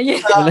pusa,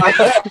 ganyan.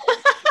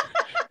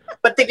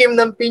 Patikim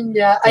ng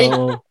pinya. Ay,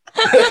 Oo.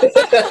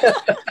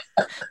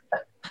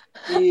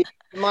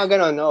 Yung mga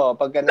ganon,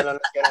 pagka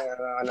nanonood ka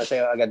ng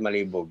sa'yo, agad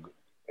malibog.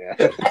 Yeah.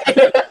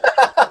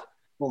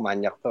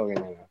 Manyak to,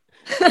 ganyan.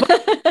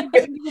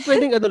 Hindi ko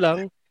pwedeng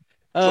lang.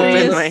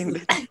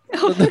 Open-minded.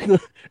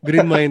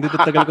 Green-minded.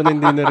 At tagal ko na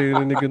hindi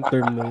naririnig yung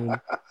term na yun.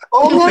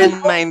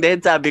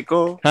 Open-minded, sabi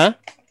ko. Ha?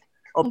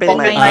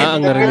 Open-minded.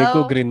 Ang narinig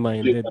ko,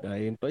 green-minded.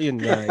 Yun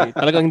nga.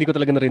 Talagang hindi ko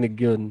talaga narinig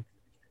yun.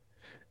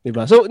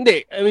 Diba? So,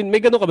 hindi. May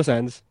ganun ka ba,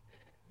 Sans?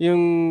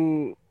 Yung...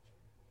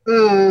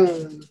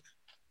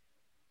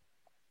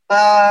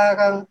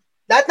 Parang,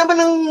 lahat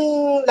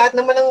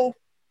naman ng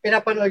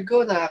pinapanood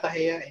ko,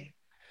 nakakahiya eh.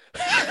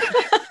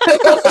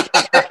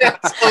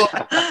 So,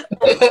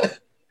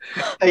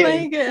 Oh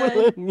my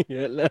God.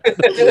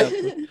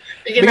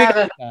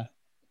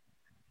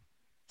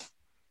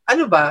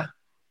 Ano ba?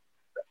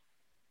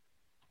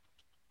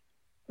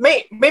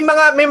 May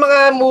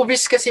mga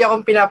movies kasi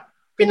akong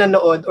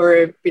pinanood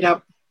or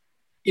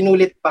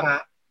inulit pa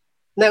nga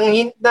nang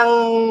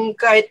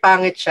kahit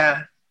pangit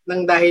siya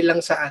nang dahil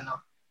lang sa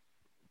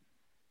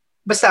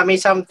basta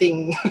may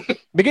something.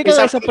 Bigay ka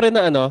nga sa pre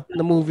na na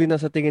movie na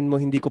sa tingin mo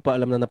hindi ko pa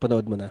alam na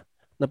napanood mo na.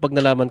 Na pag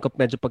nalaman ko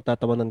medyo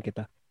pagtatawanan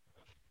kita.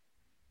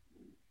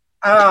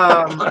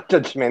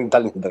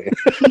 Judgmental nito eh.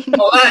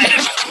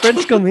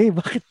 Friends kami,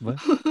 bakit ba?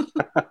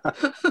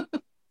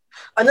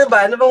 Ano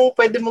bang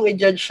pwede mong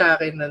i-judge sa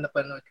akin na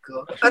napanood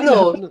ko?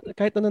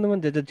 Kahit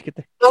naman, judge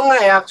kita. Oo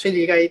nga,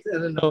 actually, kahit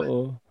naman.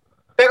 Oo.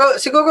 Pero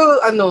siguro,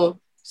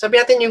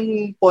 sabi natin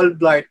yung Paul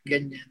Blart,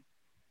 ganyan.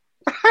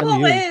 Ano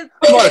yun?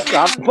 Paul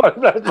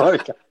Blart.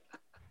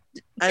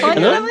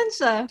 Ano naman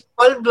siya?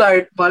 Paul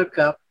Blart, Mall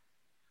Cop.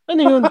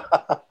 Ano yun?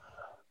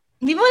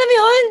 Hindi mo alam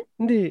yun?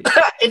 Hindi.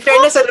 In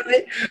fairness,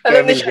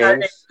 alam ni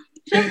Sharee.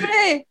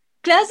 Siyempre,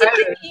 classic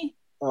yun eh.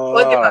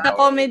 Diba? Na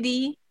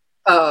comedy.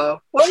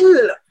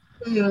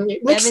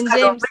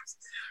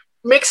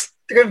 Mixed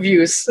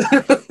reviews.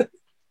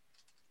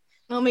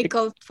 May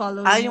cult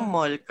following. Yung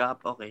Mall Cup,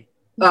 okay.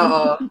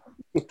 Oo.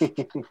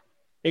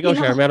 Ikaw,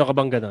 Sher, meron ka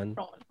bang ganon?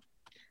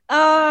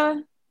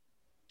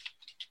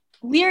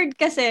 Weird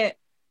kasi.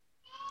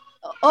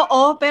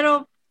 Oo,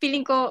 pero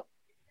feeling ko,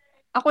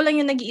 ako lang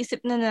yung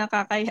nag-iisip na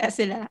nakakaya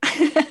sila.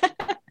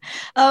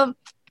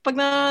 Pag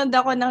nanonood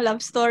ako ng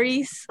love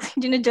stories,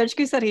 ginajudge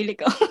ko yung sarili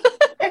ko.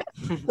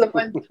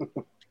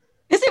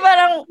 Kasi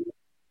parang,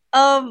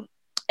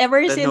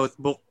 ever The since...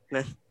 Notebook.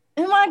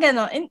 Yung mga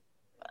gano'n.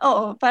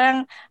 Oo,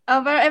 parang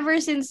ever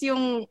since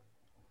yung...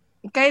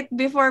 Kahit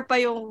before pa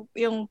yung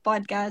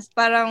podcast,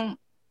 parang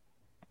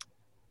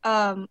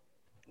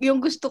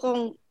yung gusto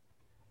kong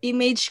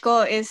image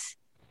ko is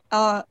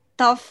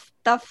tough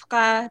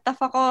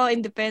ako,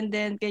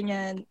 independent,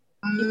 ganyan.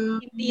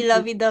 Hindi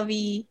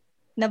lovey-dovey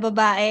na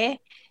babae.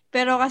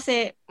 Pero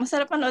kasi,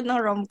 masarap manood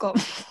ng rom-com.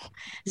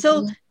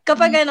 So,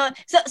 kapag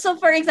so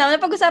for example,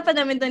 pag-usapan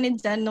namin to ni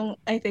Jan nung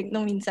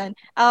minsan,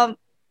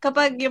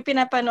 kapag yung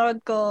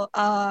pinapanood ko,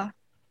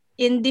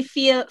 indie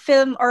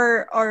film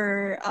or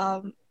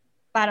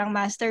parang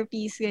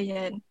masterpiece,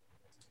 ganyan,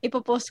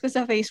 ipopost ko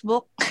sa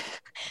Facebook.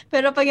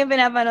 Pero pag yung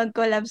pinapanood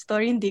ko love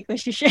story, hindi ko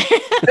share.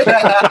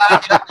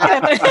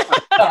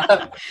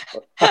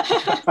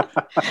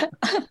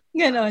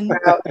 Ganon.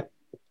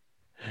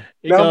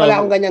 Meron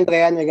pala akong ganyan,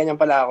 Trehan. May ganyan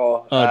pala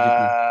ako.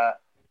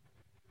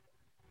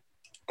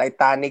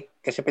 Titanic.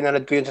 Kasi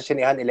pinanood ko yun sa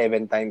sinehan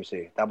 11 times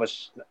eh.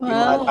 Tapos yung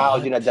mga tao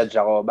ginajudge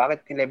ako.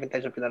 Bakit 11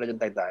 times yung pinanood yung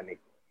Titanic?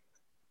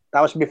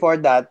 Tapos before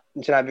that,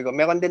 sinabi ko,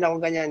 meron din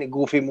akong ganyan,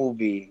 Goofy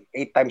movie.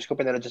 8 times ko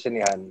pinanood sa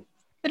sinehan.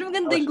 Pero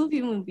maganda yung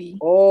Goofy movie.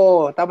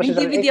 Tapos may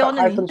DVD ako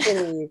cartoon yun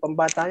eh.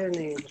 Pambata yun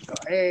eh.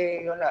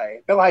 Wala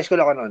eh. Pero high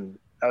school ako nun.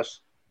 Tapos,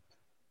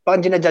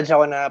 parang ginajudge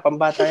ako na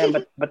pambata yan,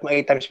 ba't mo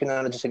 8 times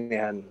pinanood sa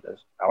sinehan?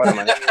 Tapos, ako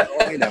naman,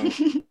 okay lang.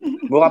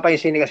 Buka pa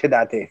yung sine kasi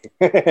dati.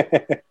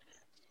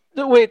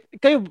 Wait,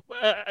 kayo,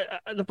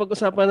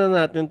 napag-usapan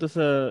na natin to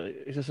sa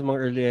isa sa mga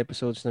early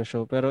episodes ng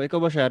show. Pero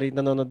ikaw ba, Shari,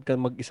 nanonood ka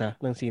mag-isa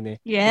ng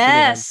sine? Sa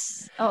sinehan? Yes.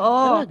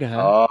 Oo. Talaga?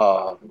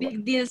 Oh,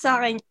 Big deal sa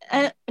akin.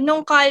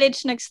 Nung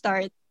college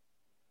nag-start,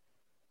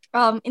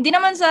 hindi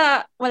naman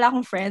sa wala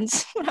akong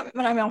friends.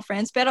 Marami akong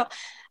friends. Pero,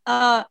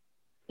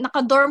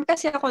 naka-dorm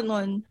kasi ako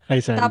noon.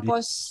 Hi, Sandy.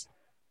 Tapos,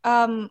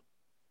 um,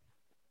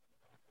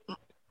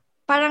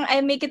 parang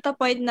I make it a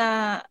point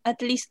na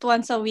at least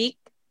once a week,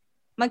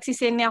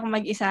 magsisine ako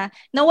mag-isa.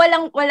 Na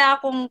wala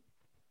akong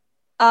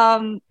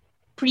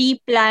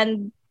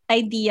pre-planned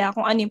idea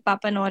kung ano yung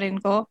papanorin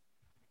ko.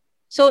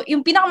 So,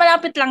 yung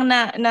pinakamalapit lang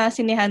na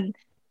sinehan.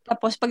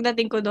 Tapos,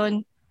 pagdating ko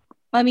doon,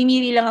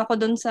 mamimili lang ako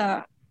doon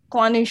sa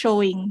kung ano yung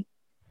showing.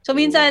 So,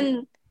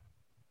 minsan,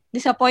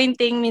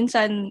 disappointing,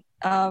 minsan,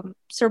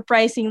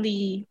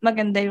 surprisingly,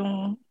 maganda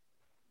yung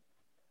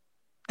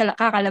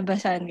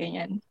kakalabasan,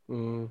 ganyan.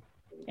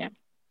 Yeah.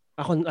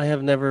 I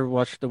have never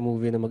watched a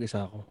movie na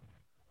mag-isa ako.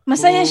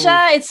 Masaya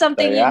siya. It's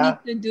something you saya. need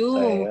to do.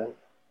 Saya.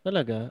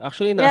 Talaga?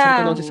 Actually, naasan ko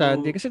Yeah. noon si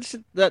Sandy. Kasi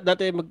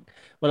dati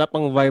wala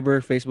pang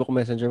Viber, Facebook,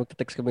 Messenger.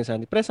 Magte-text kami ni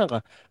Sandy. Presan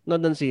ka? Nood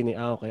ng sine.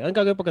 Okay. Ang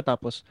gagawin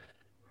pagkatapos?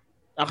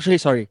 Actually,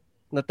 sorry.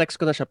 Na-text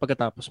ko na siya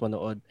pagkatapos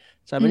manood.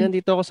 Sabi niya,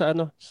 dito ako sa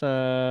sa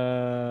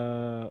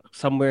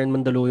somewhere in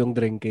Mandaluyong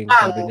drinking.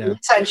 Sabi niya.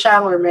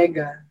 Sunshine or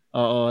Mega.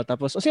 Oo.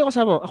 Tapos, sino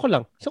kasama? Ako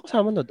lang. Sino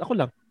kasama nood? Ako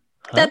lang.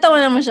 Ha?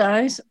 Tatawa naman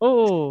siya.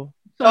 Oo.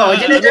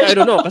 I ginajudge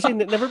don't know. Kasi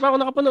never pa ako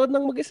nakapanood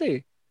ng mag-isa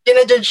eh.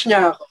 Ginajudge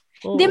niya ako.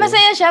 Hindi,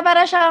 masaya siya.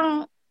 Para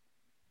siyang,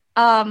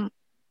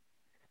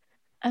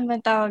 ano ba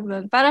tawag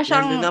doon? Para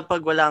siyang, Lalo na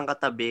pag wala kang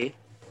katabi.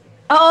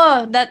 oo,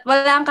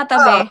 wala kang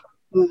katabi.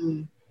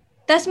 Mm.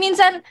 Tapos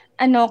minsan,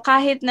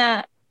 kahit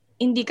na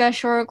hindi ka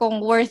sure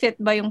kung worth it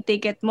ba yung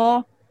ticket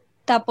mo,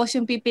 tapos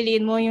yung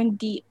pipiliin mo yung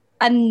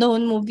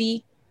unknown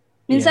movie,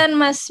 minsan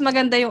mas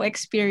maganda yung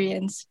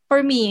experience.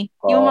 For me,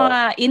 yung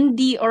mga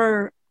indie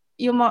or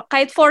yung mga,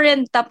 kahit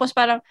foreign, tapos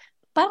parang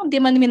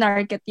di man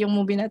minarket yung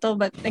movie na to,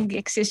 but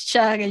nag-exist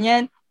siya,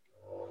 ganyan.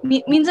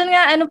 Minsan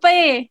nga,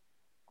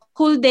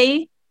 whole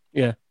day.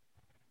 Yeah.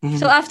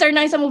 So after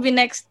na sa movie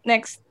next,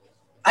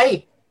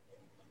 Ay,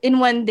 in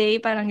one day,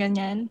 parang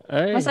ganyan.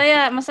 Ay.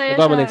 Masaya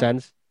Nagawa mo siya. ng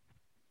chance?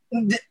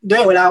 Hindi,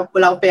 wala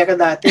akong pera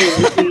dati.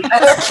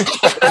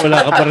 Wala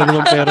ka pa rin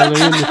naman pera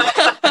ngayon.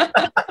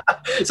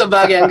 Sa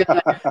bagay, ang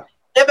ganda.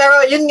 Pero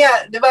yun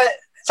nga, di ba,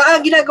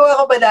 saka ginagawa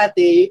ko ba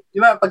dati, di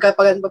ba,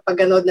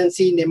 pagkanood ng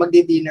sine,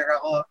 magdi-dinner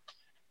ako.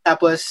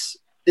 Tapos,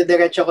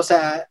 didiretso ko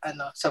sa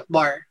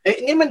bar.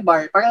 Hindi naman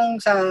bar, parang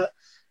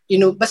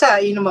basta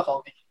inom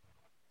ako.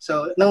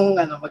 So, nung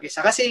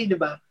mag-isa. Kasi, di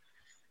ba?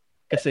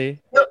 Kasi?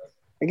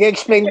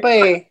 Nag-explain pa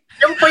eh.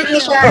 Yung point ni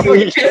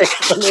Sharee.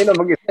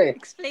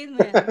 Explain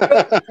mo yan.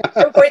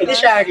 Yung point ni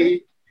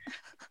Sharee,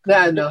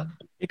 na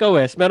Ikaw,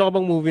 Wes, meron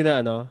ka bang movie na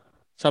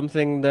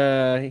something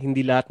na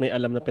hindi lahat may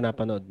alam na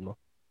pinapanood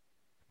mo?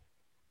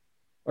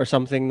 Or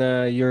something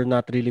na you're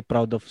not really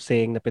proud of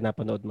saying na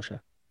pinapanood mo siya?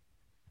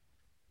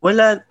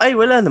 Wala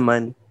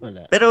naman.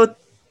 Wala. Pero,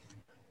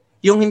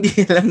 yung hindi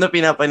alam na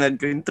pinapanood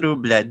ko, yung True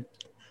Blood.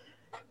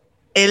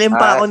 LM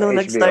pa ako nung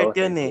nag-start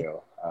yun eh.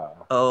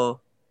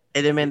 Oo.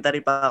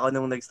 Elementary pa ako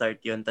nung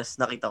nag-start yun. Tapos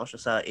nakita ko siya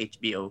sa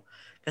HBO.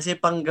 Kasi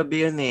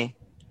panggabi yun eh.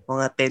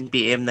 Mga 10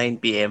 p.m., 9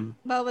 p.m.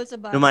 Bawal sa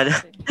bata.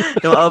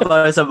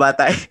 Bawal sa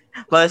bata.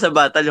 Bawal sa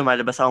bata,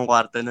 lumalabas akong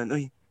kwarto nun.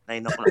 Uy,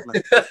 9 o'clock na.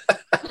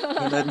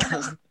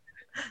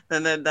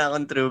 Nanood na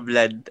akong True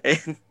Blood.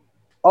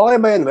 Okay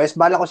ba yun, Wes?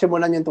 Bala ko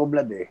simulan yung True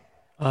Blood eh.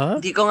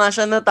 Hindi ko nga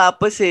siya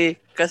natapos eh.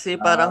 Kasi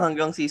parang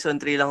hanggang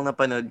season 3 lang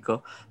napanood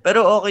ko.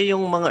 Pero okay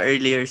yung mga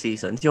earlier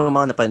seasons. Yung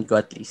mga napanood ko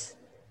at least.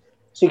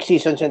 6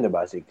 seasons yun,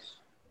 diba? 6?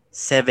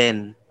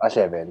 7. 7.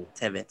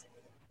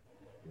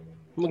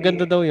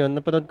 Maganda daw yun.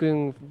 Napanood ko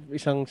yung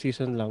isang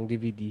season lang,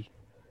 DVD.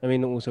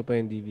 Nung uso pa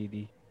yung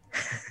DVD.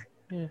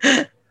 Yeah.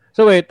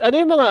 So wait, ano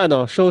yung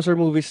mga shows or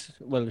movies?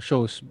 Well,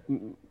 shows.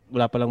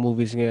 Wala pa lang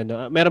movies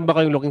ngayon. Meron ba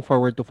kayong looking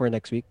forward to for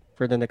next week?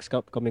 For the next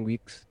coming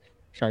weeks?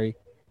 Sharee?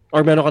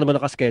 Or meron ka naman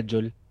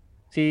nakaschedule?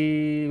 Si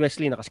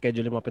Wesley,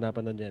 nakaschedule yung mga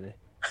pinapanood yan eh.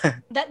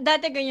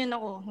 Dati ganyan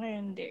ako.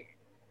 Ngayon, hindi.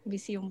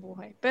 Busy yung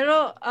buhay.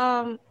 Pero,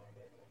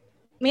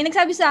 may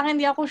nagsabi sa akin,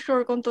 hindi ako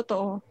sure kung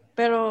totoo.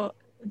 Pero,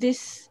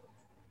 this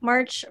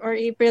March or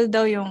April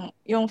daw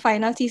yung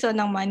final season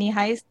ng Money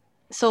Heist.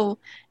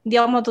 So, hindi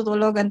ako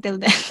matutulog until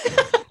then.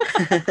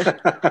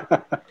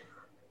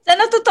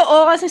 Sana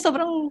totoo kasi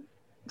sobrang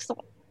gusto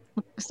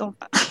ko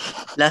pa.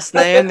 Last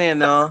na yun eh,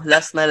 no?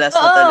 Last na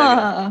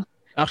talaga.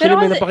 Actually,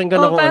 may kasi, napakinggan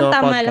ako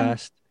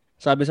podcast.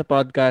 Sabi sa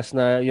podcast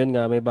na yun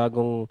nga, may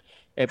bagong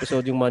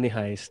episode yung Money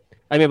Heist.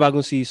 Ay, may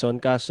bagong season.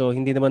 Kaso,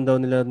 hindi naman daw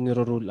nila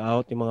niro-rule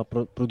out yung mga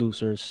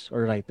producers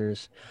or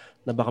writers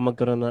na baka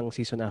magkaroon ng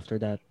season after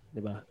that.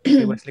 Diba?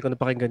 Kay Wesley ko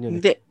napakinggan yun.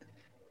 Hindi.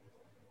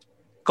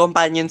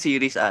 Companion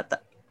series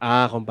ata.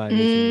 Companion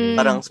series.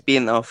 Parang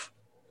spin-off.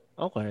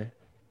 Okay.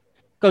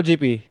 Ikaw,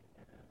 GP,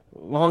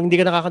 mukhang hindi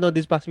ka nakakanood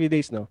these past few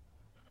days, no?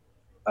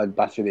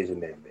 Past few days,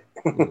 hindi.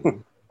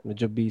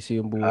 Medyo busy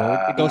yung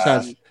buhay. Ikaw,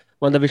 Sas,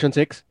 WandaVision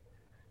 6?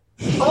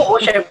 Oo,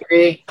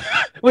 syempre.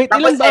 Wait,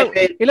 Tapos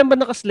ilan ba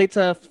nakaslate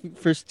sa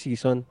first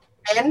season?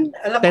 10?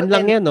 Alam 10 ko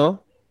lang 10. yan, no?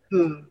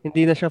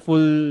 Hindi na siya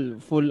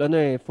full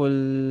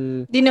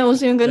Di na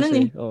uso yung ganun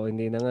eh. Oo,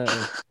 hindi na nga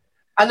eh.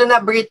 Ano na,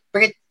 Brit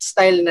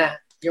style na.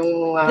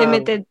 Yung...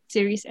 Limited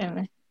series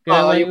Kaya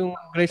nga yung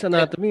Grey's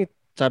Anatomy,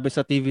 sabi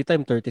sa TV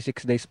Time,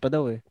 36 days pa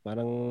daw eh.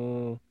 Parang...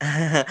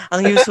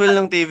 Ang usual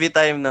ng TV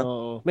Time, no?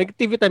 Oo. May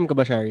TV Time ka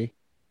ba, Sharee?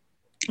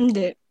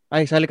 Hindi.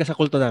 Ay, sali ka sa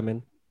kulto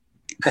namin.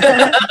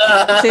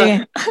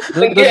 Sige.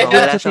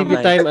 Doon sa TV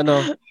Time,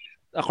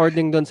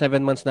 according doon, 7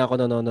 months na ako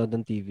nanonood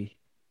ng TV.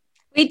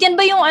 Wait, yan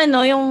ba yung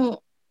yung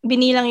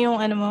binilang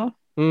yung mo?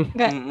 Yung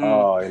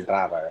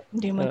tracker.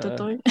 Hindi mo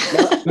totoo.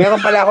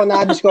 Meron pala ako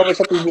na-discover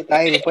sa TV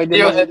Time. Pwede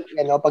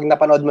mo, pag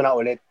napanood mo na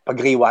ulit, pag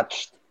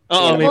rewatch.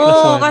 Oo, may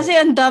plus one. Kasi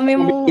ang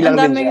daming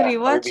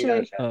rewatch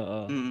eh.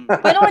 Oo.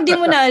 Paano kung di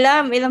mo na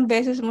alam, ilang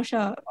beses mo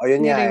siya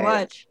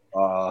ni-rewatch?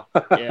 Oo.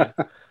 Yeah.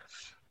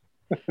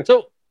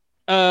 So,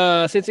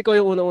 since ikaw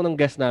yung unang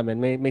guest namin,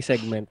 may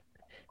segment.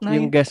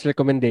 Yung guest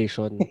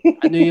recommendation.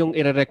 Ano yung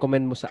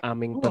i-recommend mo sa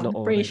aming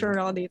panoorin? Pretty sure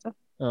ako dito.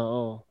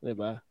 Oo, di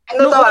ba?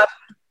 Ano to?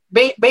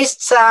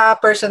 Based sa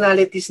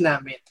personalities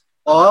namin.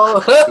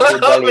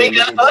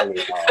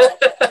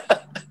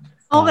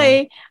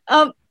 Okay.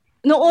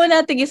 Noong una,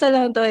 tigisa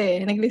lang to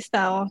eh.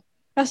 Naglista ako.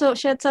 Kaso,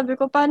 sabi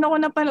ko, paano ko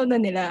napanood na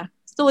nila?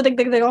 So,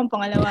 dagdag ako ang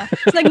pangalawa.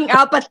 Tapos, naging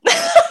 4 na.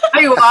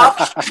 Ay, wow!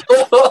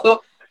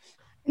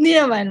 Hindi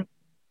naman.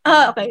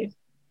 Okay.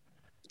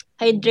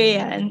 Hi,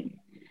 Dreyan.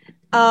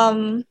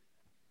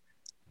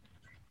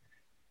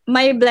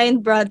 My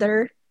Blind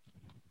Brother.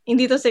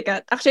 Hindi to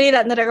sikat. Actually,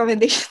 lahat na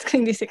recommendations ko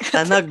hindi sikat.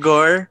 Sana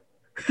gore?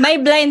 My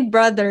Blind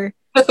Brother.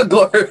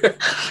 Gore.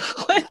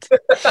 What?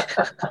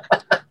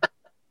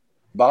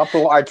 Baka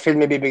po art film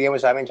may bibigyan mo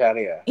sa amin,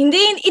 Sharee.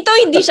 Hindi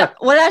siya.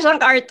 Wala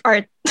siyang art.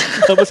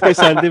 Tapos kay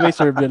Sandy may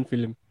Serbian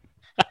film.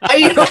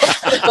 Ay,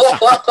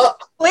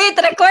 Wait,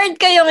 record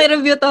kayong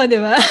i-review to, di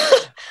ba?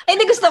 Ay,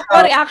 hindi gusto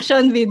ko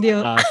reaction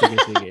video.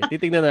 Sige.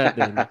 Titignan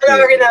natin.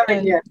 Kailangan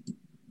namin yan.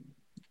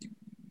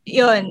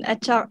 Yun.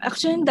 At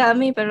actually, ang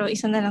dami, pero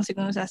isa na lang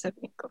siguro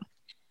sasabihin ko.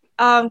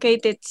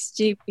 Kay Tits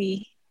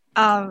GP.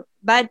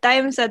 Bad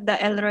Times at the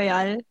El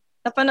Royale.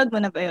 Napanood mo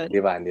na ba yun? Di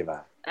ba?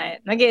 Ayun,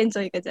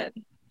 mag-enjoy ka dyan.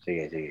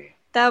 Sige.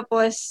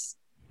 Tapos,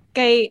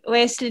 kay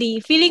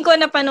Wesley, feeling ko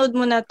napanood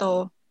mo na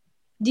to.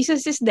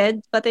 Jesus is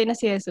Dead, patay na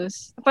si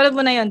Jesus. Napanood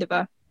mo na yun, di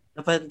ba?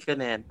 Napanood ko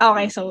na yan.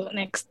 Okay, so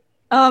next.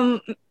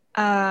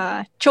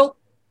 Choke.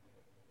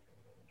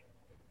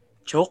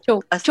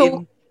 Choke? As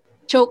in?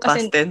 Choke as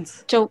in, Past tense?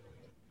 choke.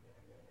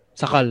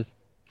 Sakal.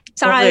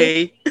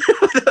 Okay.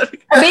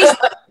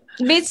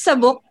 Based sa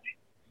book.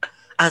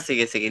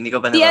 Sige. Hindi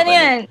ko pa Di napapanood.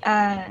 yan?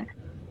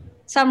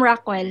 Sam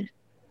Rockwell.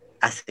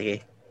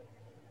 Sige.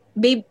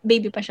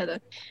 Baby pa siya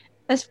doon.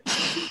 Tapos,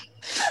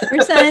 for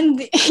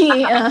Sandy,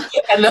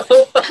 Ano?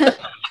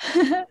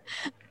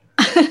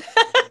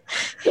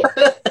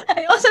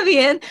 ayaw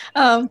sabihin,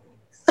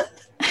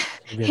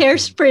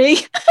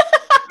 hairspray.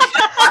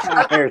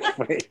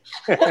 Hairspray.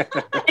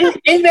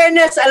 In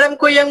fairness, alam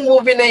ko yung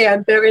movie na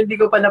yan, pero hindi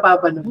ko pa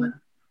napapanood.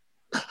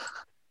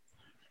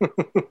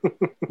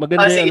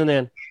 Maganda yung na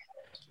yan.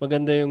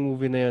 Maganda yung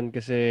movie na yan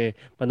kasi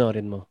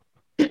panoorin mo.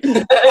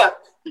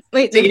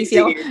 Wait,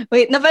 sige.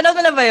 Wait, napanood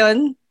mo na ba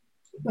yun?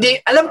 Di,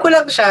 alam ko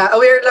lang siya.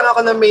 Aware lang ako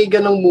na may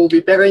ganong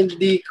movie, pero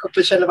hindi ko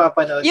pa siya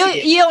napapanood.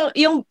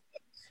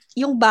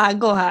 Yung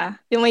bago ha.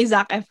 Yung may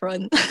Zac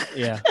Efron.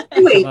 Yeah.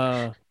 Wait.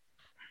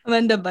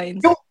 Amanda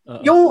Bynes.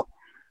 Yung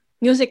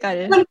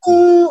musical.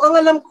 Ang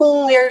alam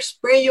kong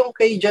Hairspray yung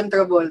kay John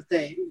Travolta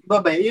eh.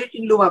 Iba ba?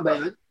 Yung luma ba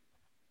yun?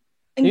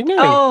 Yun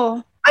yun eh.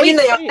 Ayun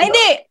na yun. Ay,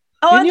 hindi.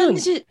 Yun.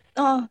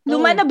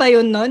 Luma na ba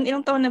yun nun?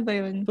 Ilang taon na ba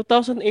yun?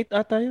 2008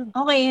 ata yun.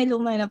 Okay,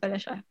 luma na pala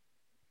siya.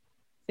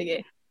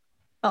 Sige.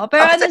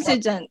 Pero ano si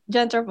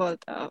John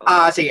Travolta?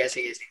 Sige.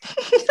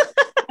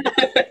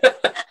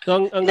 So,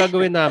 ang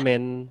gagawin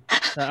namin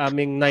sa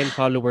aming 9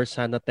 followers,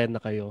 sana 10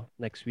 na kayo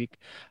next week.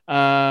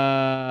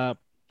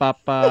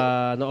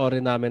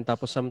 Papanoorin namin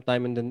tapos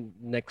sometime in the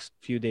next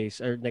few days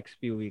or next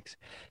few weeks,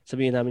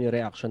 sabihin namin yung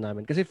reaction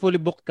namin. Kasi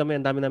fully booked kami,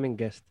 ang dami naming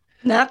guest.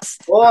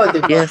 Next?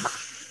 Diba? Yes.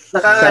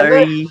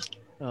 Sorry.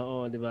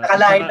 Oo, di ba?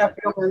 Naka-line up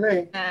yung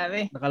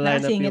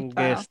Naka-line up yung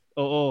guest.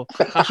 Oo.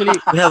 Actually,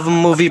 we have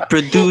movie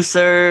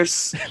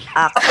producers,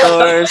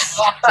 actors.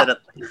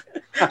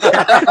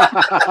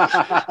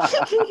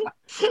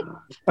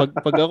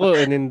 pag ako,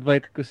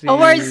 in-invite ko si...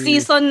 Award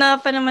season na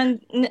pa naman,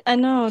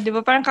 di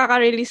ba? Parang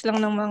kaka-release lang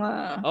ng mga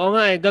Oo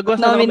nga gagawa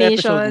sana kami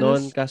episode nominations.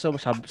 noon. Kaso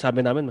sabi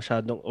namin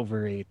masyadong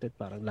overrated.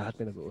 Parang lahat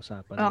may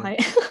nag-uusapan. Okay.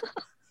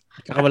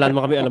 Tsaka wala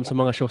naman kami alam sa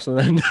mga shows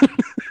na nandun.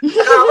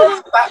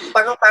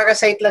 Parang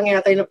Parasite lang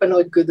yata yung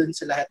napanood ko dun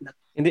sa lahat na.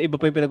 Hindi, iba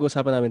pa yung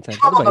pinag-uusapan namin sa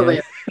ano ba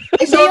yan?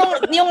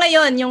 Yung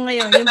ngayon, yung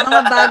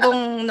mga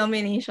bagong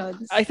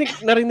nominations. I think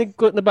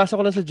nabasa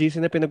ko lang sa GC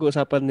na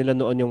pinag-uusapan nila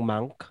noon yung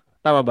Mank.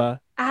 Tama ba?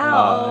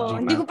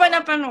 Oo. Hindi ko pa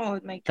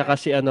napanood. My God. Tsaka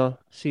si...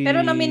 Pero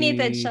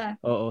nominated siya.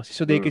 Oo. Si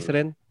Sudeikis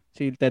rin.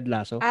 Si Ted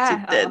Lasso. Si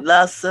Ted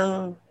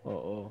Lasso.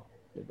 Oo.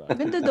 Diba?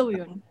 Ganda daw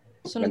yun.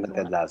 Sunod Ganda mo.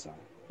 Ted Lasso.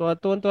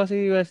 Tuwan-tuwa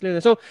si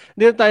Wesley. So,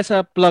 dito tayo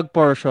sa plug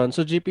portion.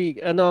 So, GP,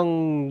 ano ang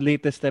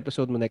latest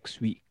episode mo next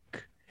week?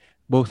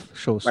 Both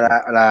shows mo.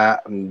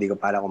 Hindi ko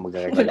pa alam kung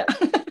Wala. magre-record.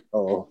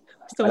 Oo.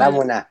 So, Wala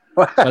muna.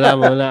 Wala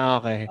mo na,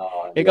 okay.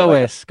 Oo, Ikaw,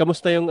 Wes,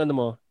 kamusta yung ano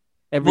mo?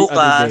 Every other day.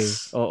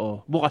 Bukas.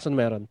 Oo. Bukas ang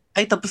meron.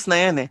 Ay, tapos na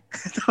yan eh.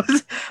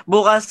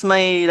 Bukas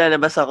may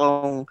lalabas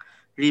akong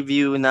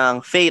review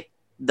ng Fate,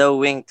 The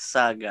Winx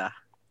Saga.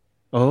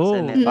 Oh, Sa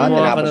Netflix. gumawa ka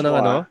tinapos na ng mo,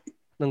 ano?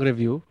 Ng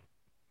review?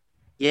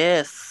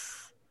 Yes.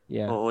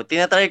 Yeah. Oo,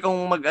 tinatry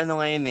kong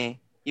mag-ano ngayon eh.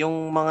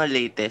 Yung mga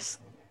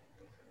latest.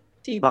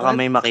 Sipag. Baka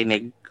may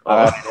makinig.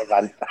 Oo.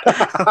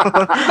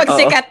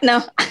 Pagsikat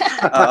na.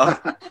 Oo.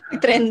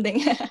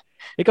 Trending.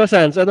 Ikaw,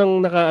 Sans, anong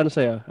naka-ano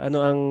sa'yo?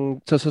 Ano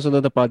ang susunod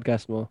na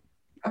podcast mo?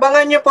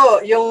 Abangan niyo po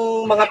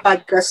yung mga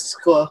podcasts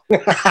ko.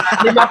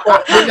 5 po.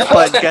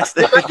 Podcast.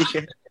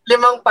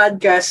 5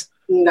 podcast.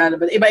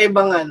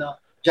 Iba-ibang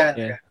genre.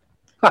 Yeah.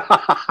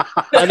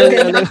 Ano?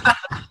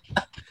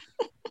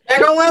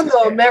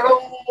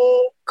 Merong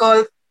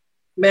cult,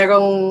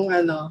 merong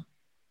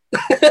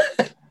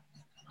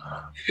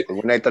Huwag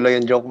mo na ituloy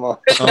yung joke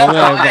mo. Oo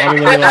nga, baka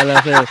may maniwala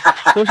sa'yo.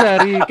 So,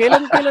 Sharee,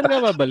 kailan ka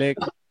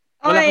mabalik?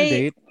 Wala kang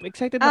date?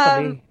 Excited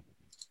na kami.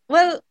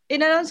 Well,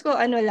 in-announce ko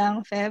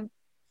lang, Feb.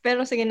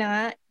 Pero sige na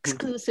nga,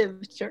 exclusive.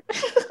 Sure.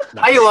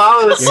 Ay,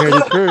 wow! You heard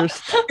it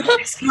first.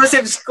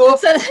 Exclusive scoop.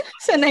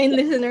 sa 9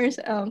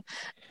 listeners,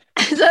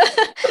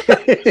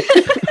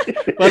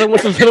 Parang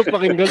masasarap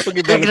pakinggan pag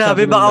iba Ay,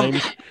 grabe, nagsabi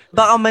ng 9.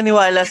 baka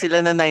maniwala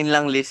sila na 9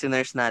 lang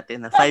listeners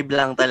natin. 5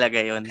 lang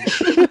talaga yon.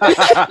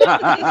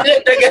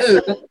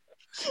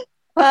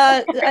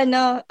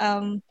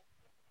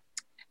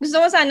 Gusto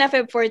ko sana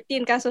Feb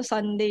 14, kaso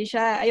Sunday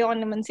siya. Ayoko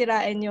naman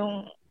sirain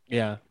yung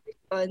Yeah.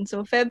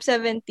 So, Feb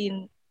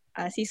 17,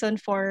 season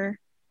 4.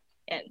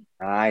 Yan.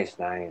 Nice.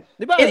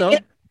 Di ba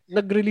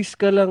nag-release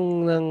ka lang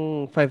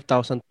ng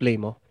 5,000 play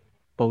mo?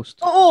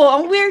 Post? Oo,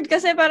 ang weird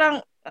kasi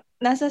parang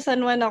nasa San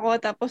Juan ako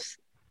tapos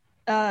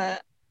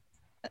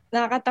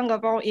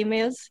nakakatanggap akong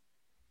emails.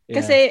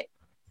 Yeah. Kasi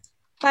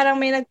parang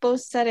may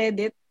nag-post sa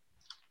Reddit.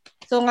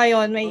 So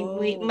ngayon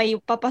may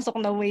papasok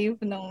na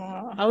wave ng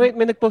wait,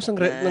 may nag-post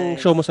ng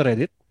show mo sa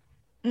Reddit?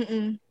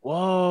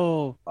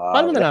 Wow.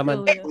 Paano mo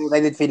nalaman?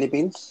 Reddit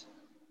Philippines?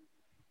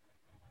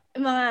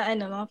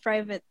 Mga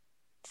private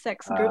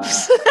sex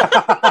groups.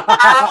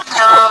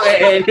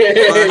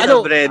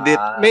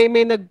 Reddit.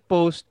 May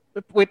nag-post.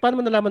 Wait, paano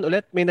mo nalaman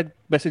ulit? May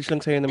nag-message lang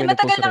sa'yo na may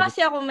nag-post Matagal sa na Reddit? kasi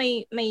ako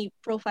may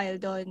profile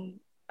doon.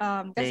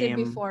 Kasi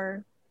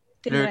before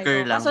tinry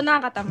Lurker ko. lang. Kaso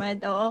nakakatamad,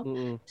 oo.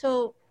 Mm-mm.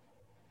 So,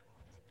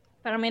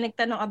 parang may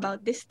nagtanong about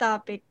this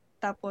topic.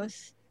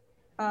 Tapos,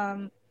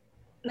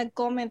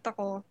 nag-comment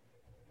ako.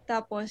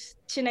 Tapos,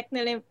 chinek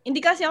nila hindi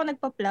kasi ako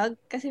nagpa-plug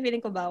kasi feeling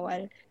ko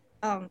bawal.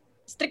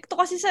 Stricto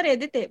kasi sa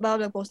Reddit eh.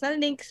 Bawal mag-post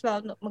ng links,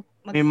 bawal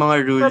May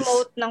mga rules.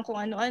 promote ng kung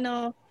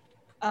ano-ano.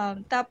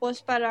 Tapos,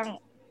 parang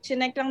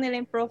chinek lang nila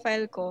yung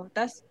profile ko.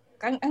 Tapos,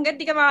 hanggang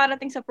di ka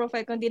makarating sa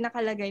profile ko, hindi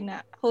nakalagay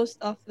na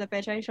host of the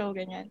Petchay Show,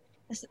 ganyan.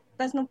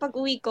 Tapos, nung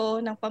pag-uwi ko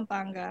ng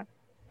Pampanga,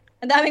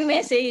 ang daming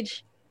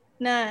message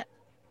na,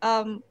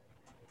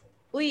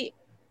 uy,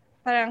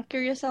 parang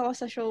curious ako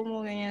sa show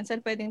mo, ganyan.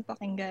 Saan pwedeng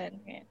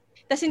pakinggan? Ganyan.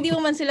 Tapos hindi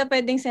mo man sila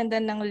pwedeng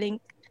sendan ng link.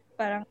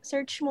 Parang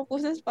search mo po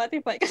sa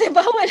Spotify. Kasi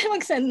bawal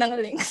mag-send ng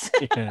links.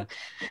 Yeah.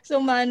 So,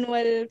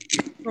 manual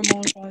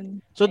promotion.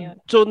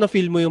 So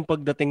na-feel mo yung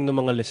pagdating ng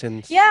mga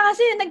listens? Yeah,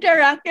 kasi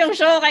nagra-rank yung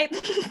show kahit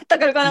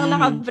tagal ko lang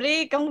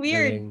naka-break. Ang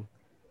weird.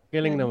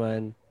 Galing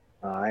naman.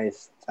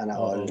 Nice. Sana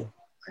all.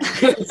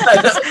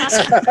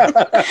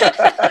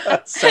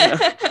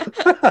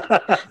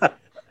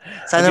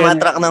 Sana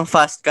matrack ng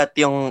fast cut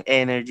yung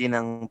energy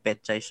ng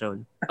Petchay Show.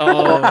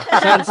 Oo.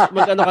 Sans,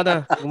 mag-ano ka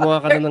na.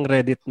 Gumawa ka na ng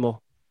Reddit mo.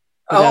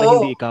 Kaya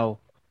hindi ikaw.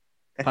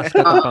 Fast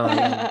cut ang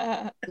pangalan.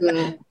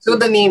 So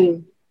the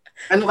name.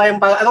 Ano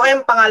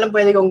kayang pangalan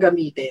pwede kong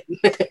gamitin?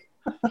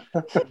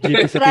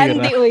 GP sa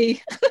Randy, uy.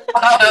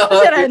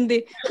 Si Randy.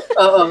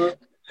 Oo.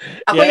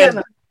 Ako Yeah,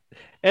 yan.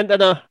 And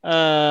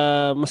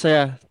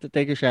masaya.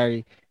 Thank you,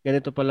 Sharee.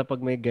 Ganito pala pag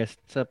may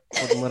guest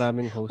pag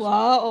maraming host.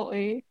 Wow,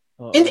 okay.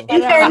 In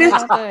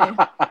fairness,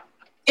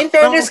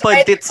 Parang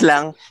podtits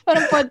lang.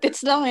 Parang podtits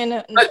lang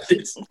eh.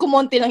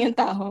 Kumonti lang yung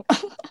tao.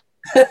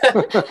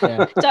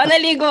 Yeah. Tsaka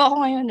naligo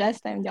ako ngayon.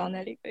 Last time, di ako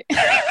naligo eh.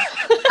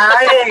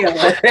 Ay,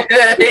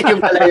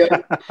 yung pala yun.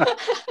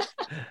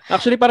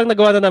 Actually, parang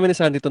nagawa na namin ni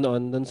Sandy to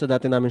noon, doon sa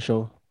dati namin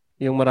show.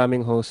 Yung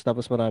maraming host,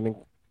 tapos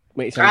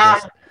may isang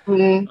guest.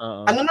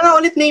 Ano na nga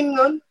ulit name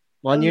nun?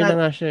 1 year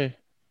na nga siya eh.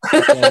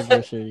 Happy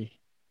anniversary.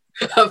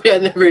 Happy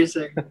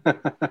anniversary.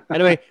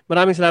 Anyway,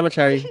 maraming salamat,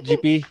 Sharee.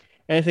 GP,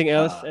 anything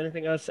else?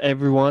 Anything else?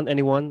 Anyone?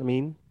 I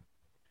mean,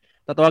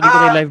 tatawagin ko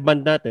na yung live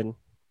band natin.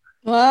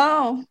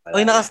 Wow.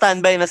 Uy,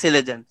 naka-standby na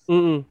sila dyan.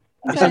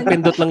 Isang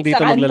pindot lang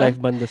dito, magla-live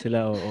band na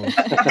sila. Oo.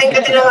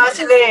 Tingnan nila nga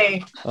sila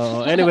eh.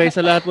 Oo. Anyway,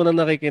 sa lahat po ng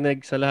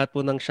nakikinig, sa lahat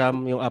po ng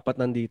Sham, yung 4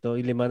 nandito,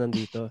 yung 5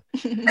 nandito.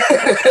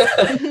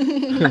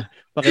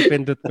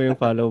 Pakipindot po yung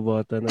follow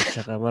button at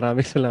saka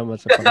maraming salamat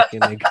sa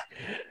pakikinig.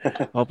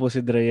 Ako po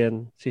si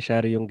Dreyan, si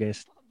Sharee yung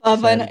guest.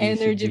 Baba ng Sandy, si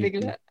energy GP.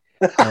 bigla.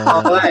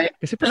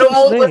 Kasi patapos na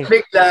lumungkot eh.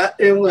 bigla.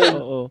 Yung,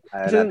 Oo.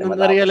 Kasi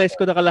na-realize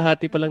ko na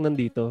kalahati pa lang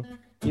nandito.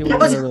 Yung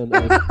nanonood.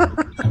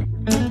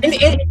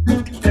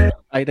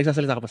 Ay,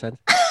 nagsasalita ka pa, San?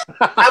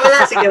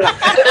 Wala, sige lang.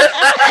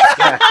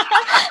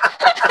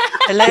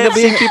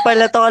 FCP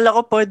pala to, kala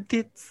ko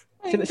Podtits.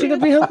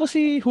 Sinabihan ko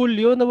si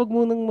Julio na wag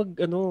mo nang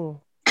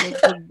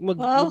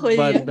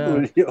magbanda.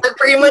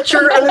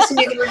 Premature si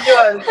Julio.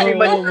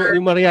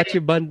 Yung mariachi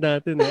band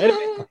natin eh.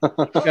 Anyway,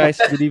 guys,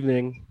 good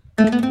evening.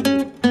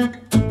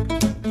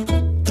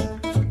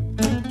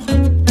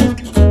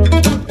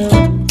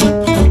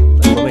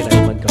 May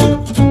naiman ka.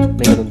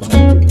 May ganun ba?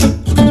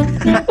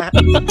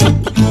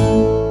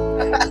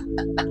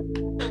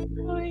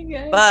 Oh my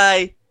God.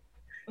 Bye!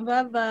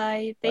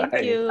 Bye-bye. Thank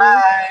you.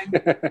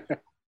 Bye.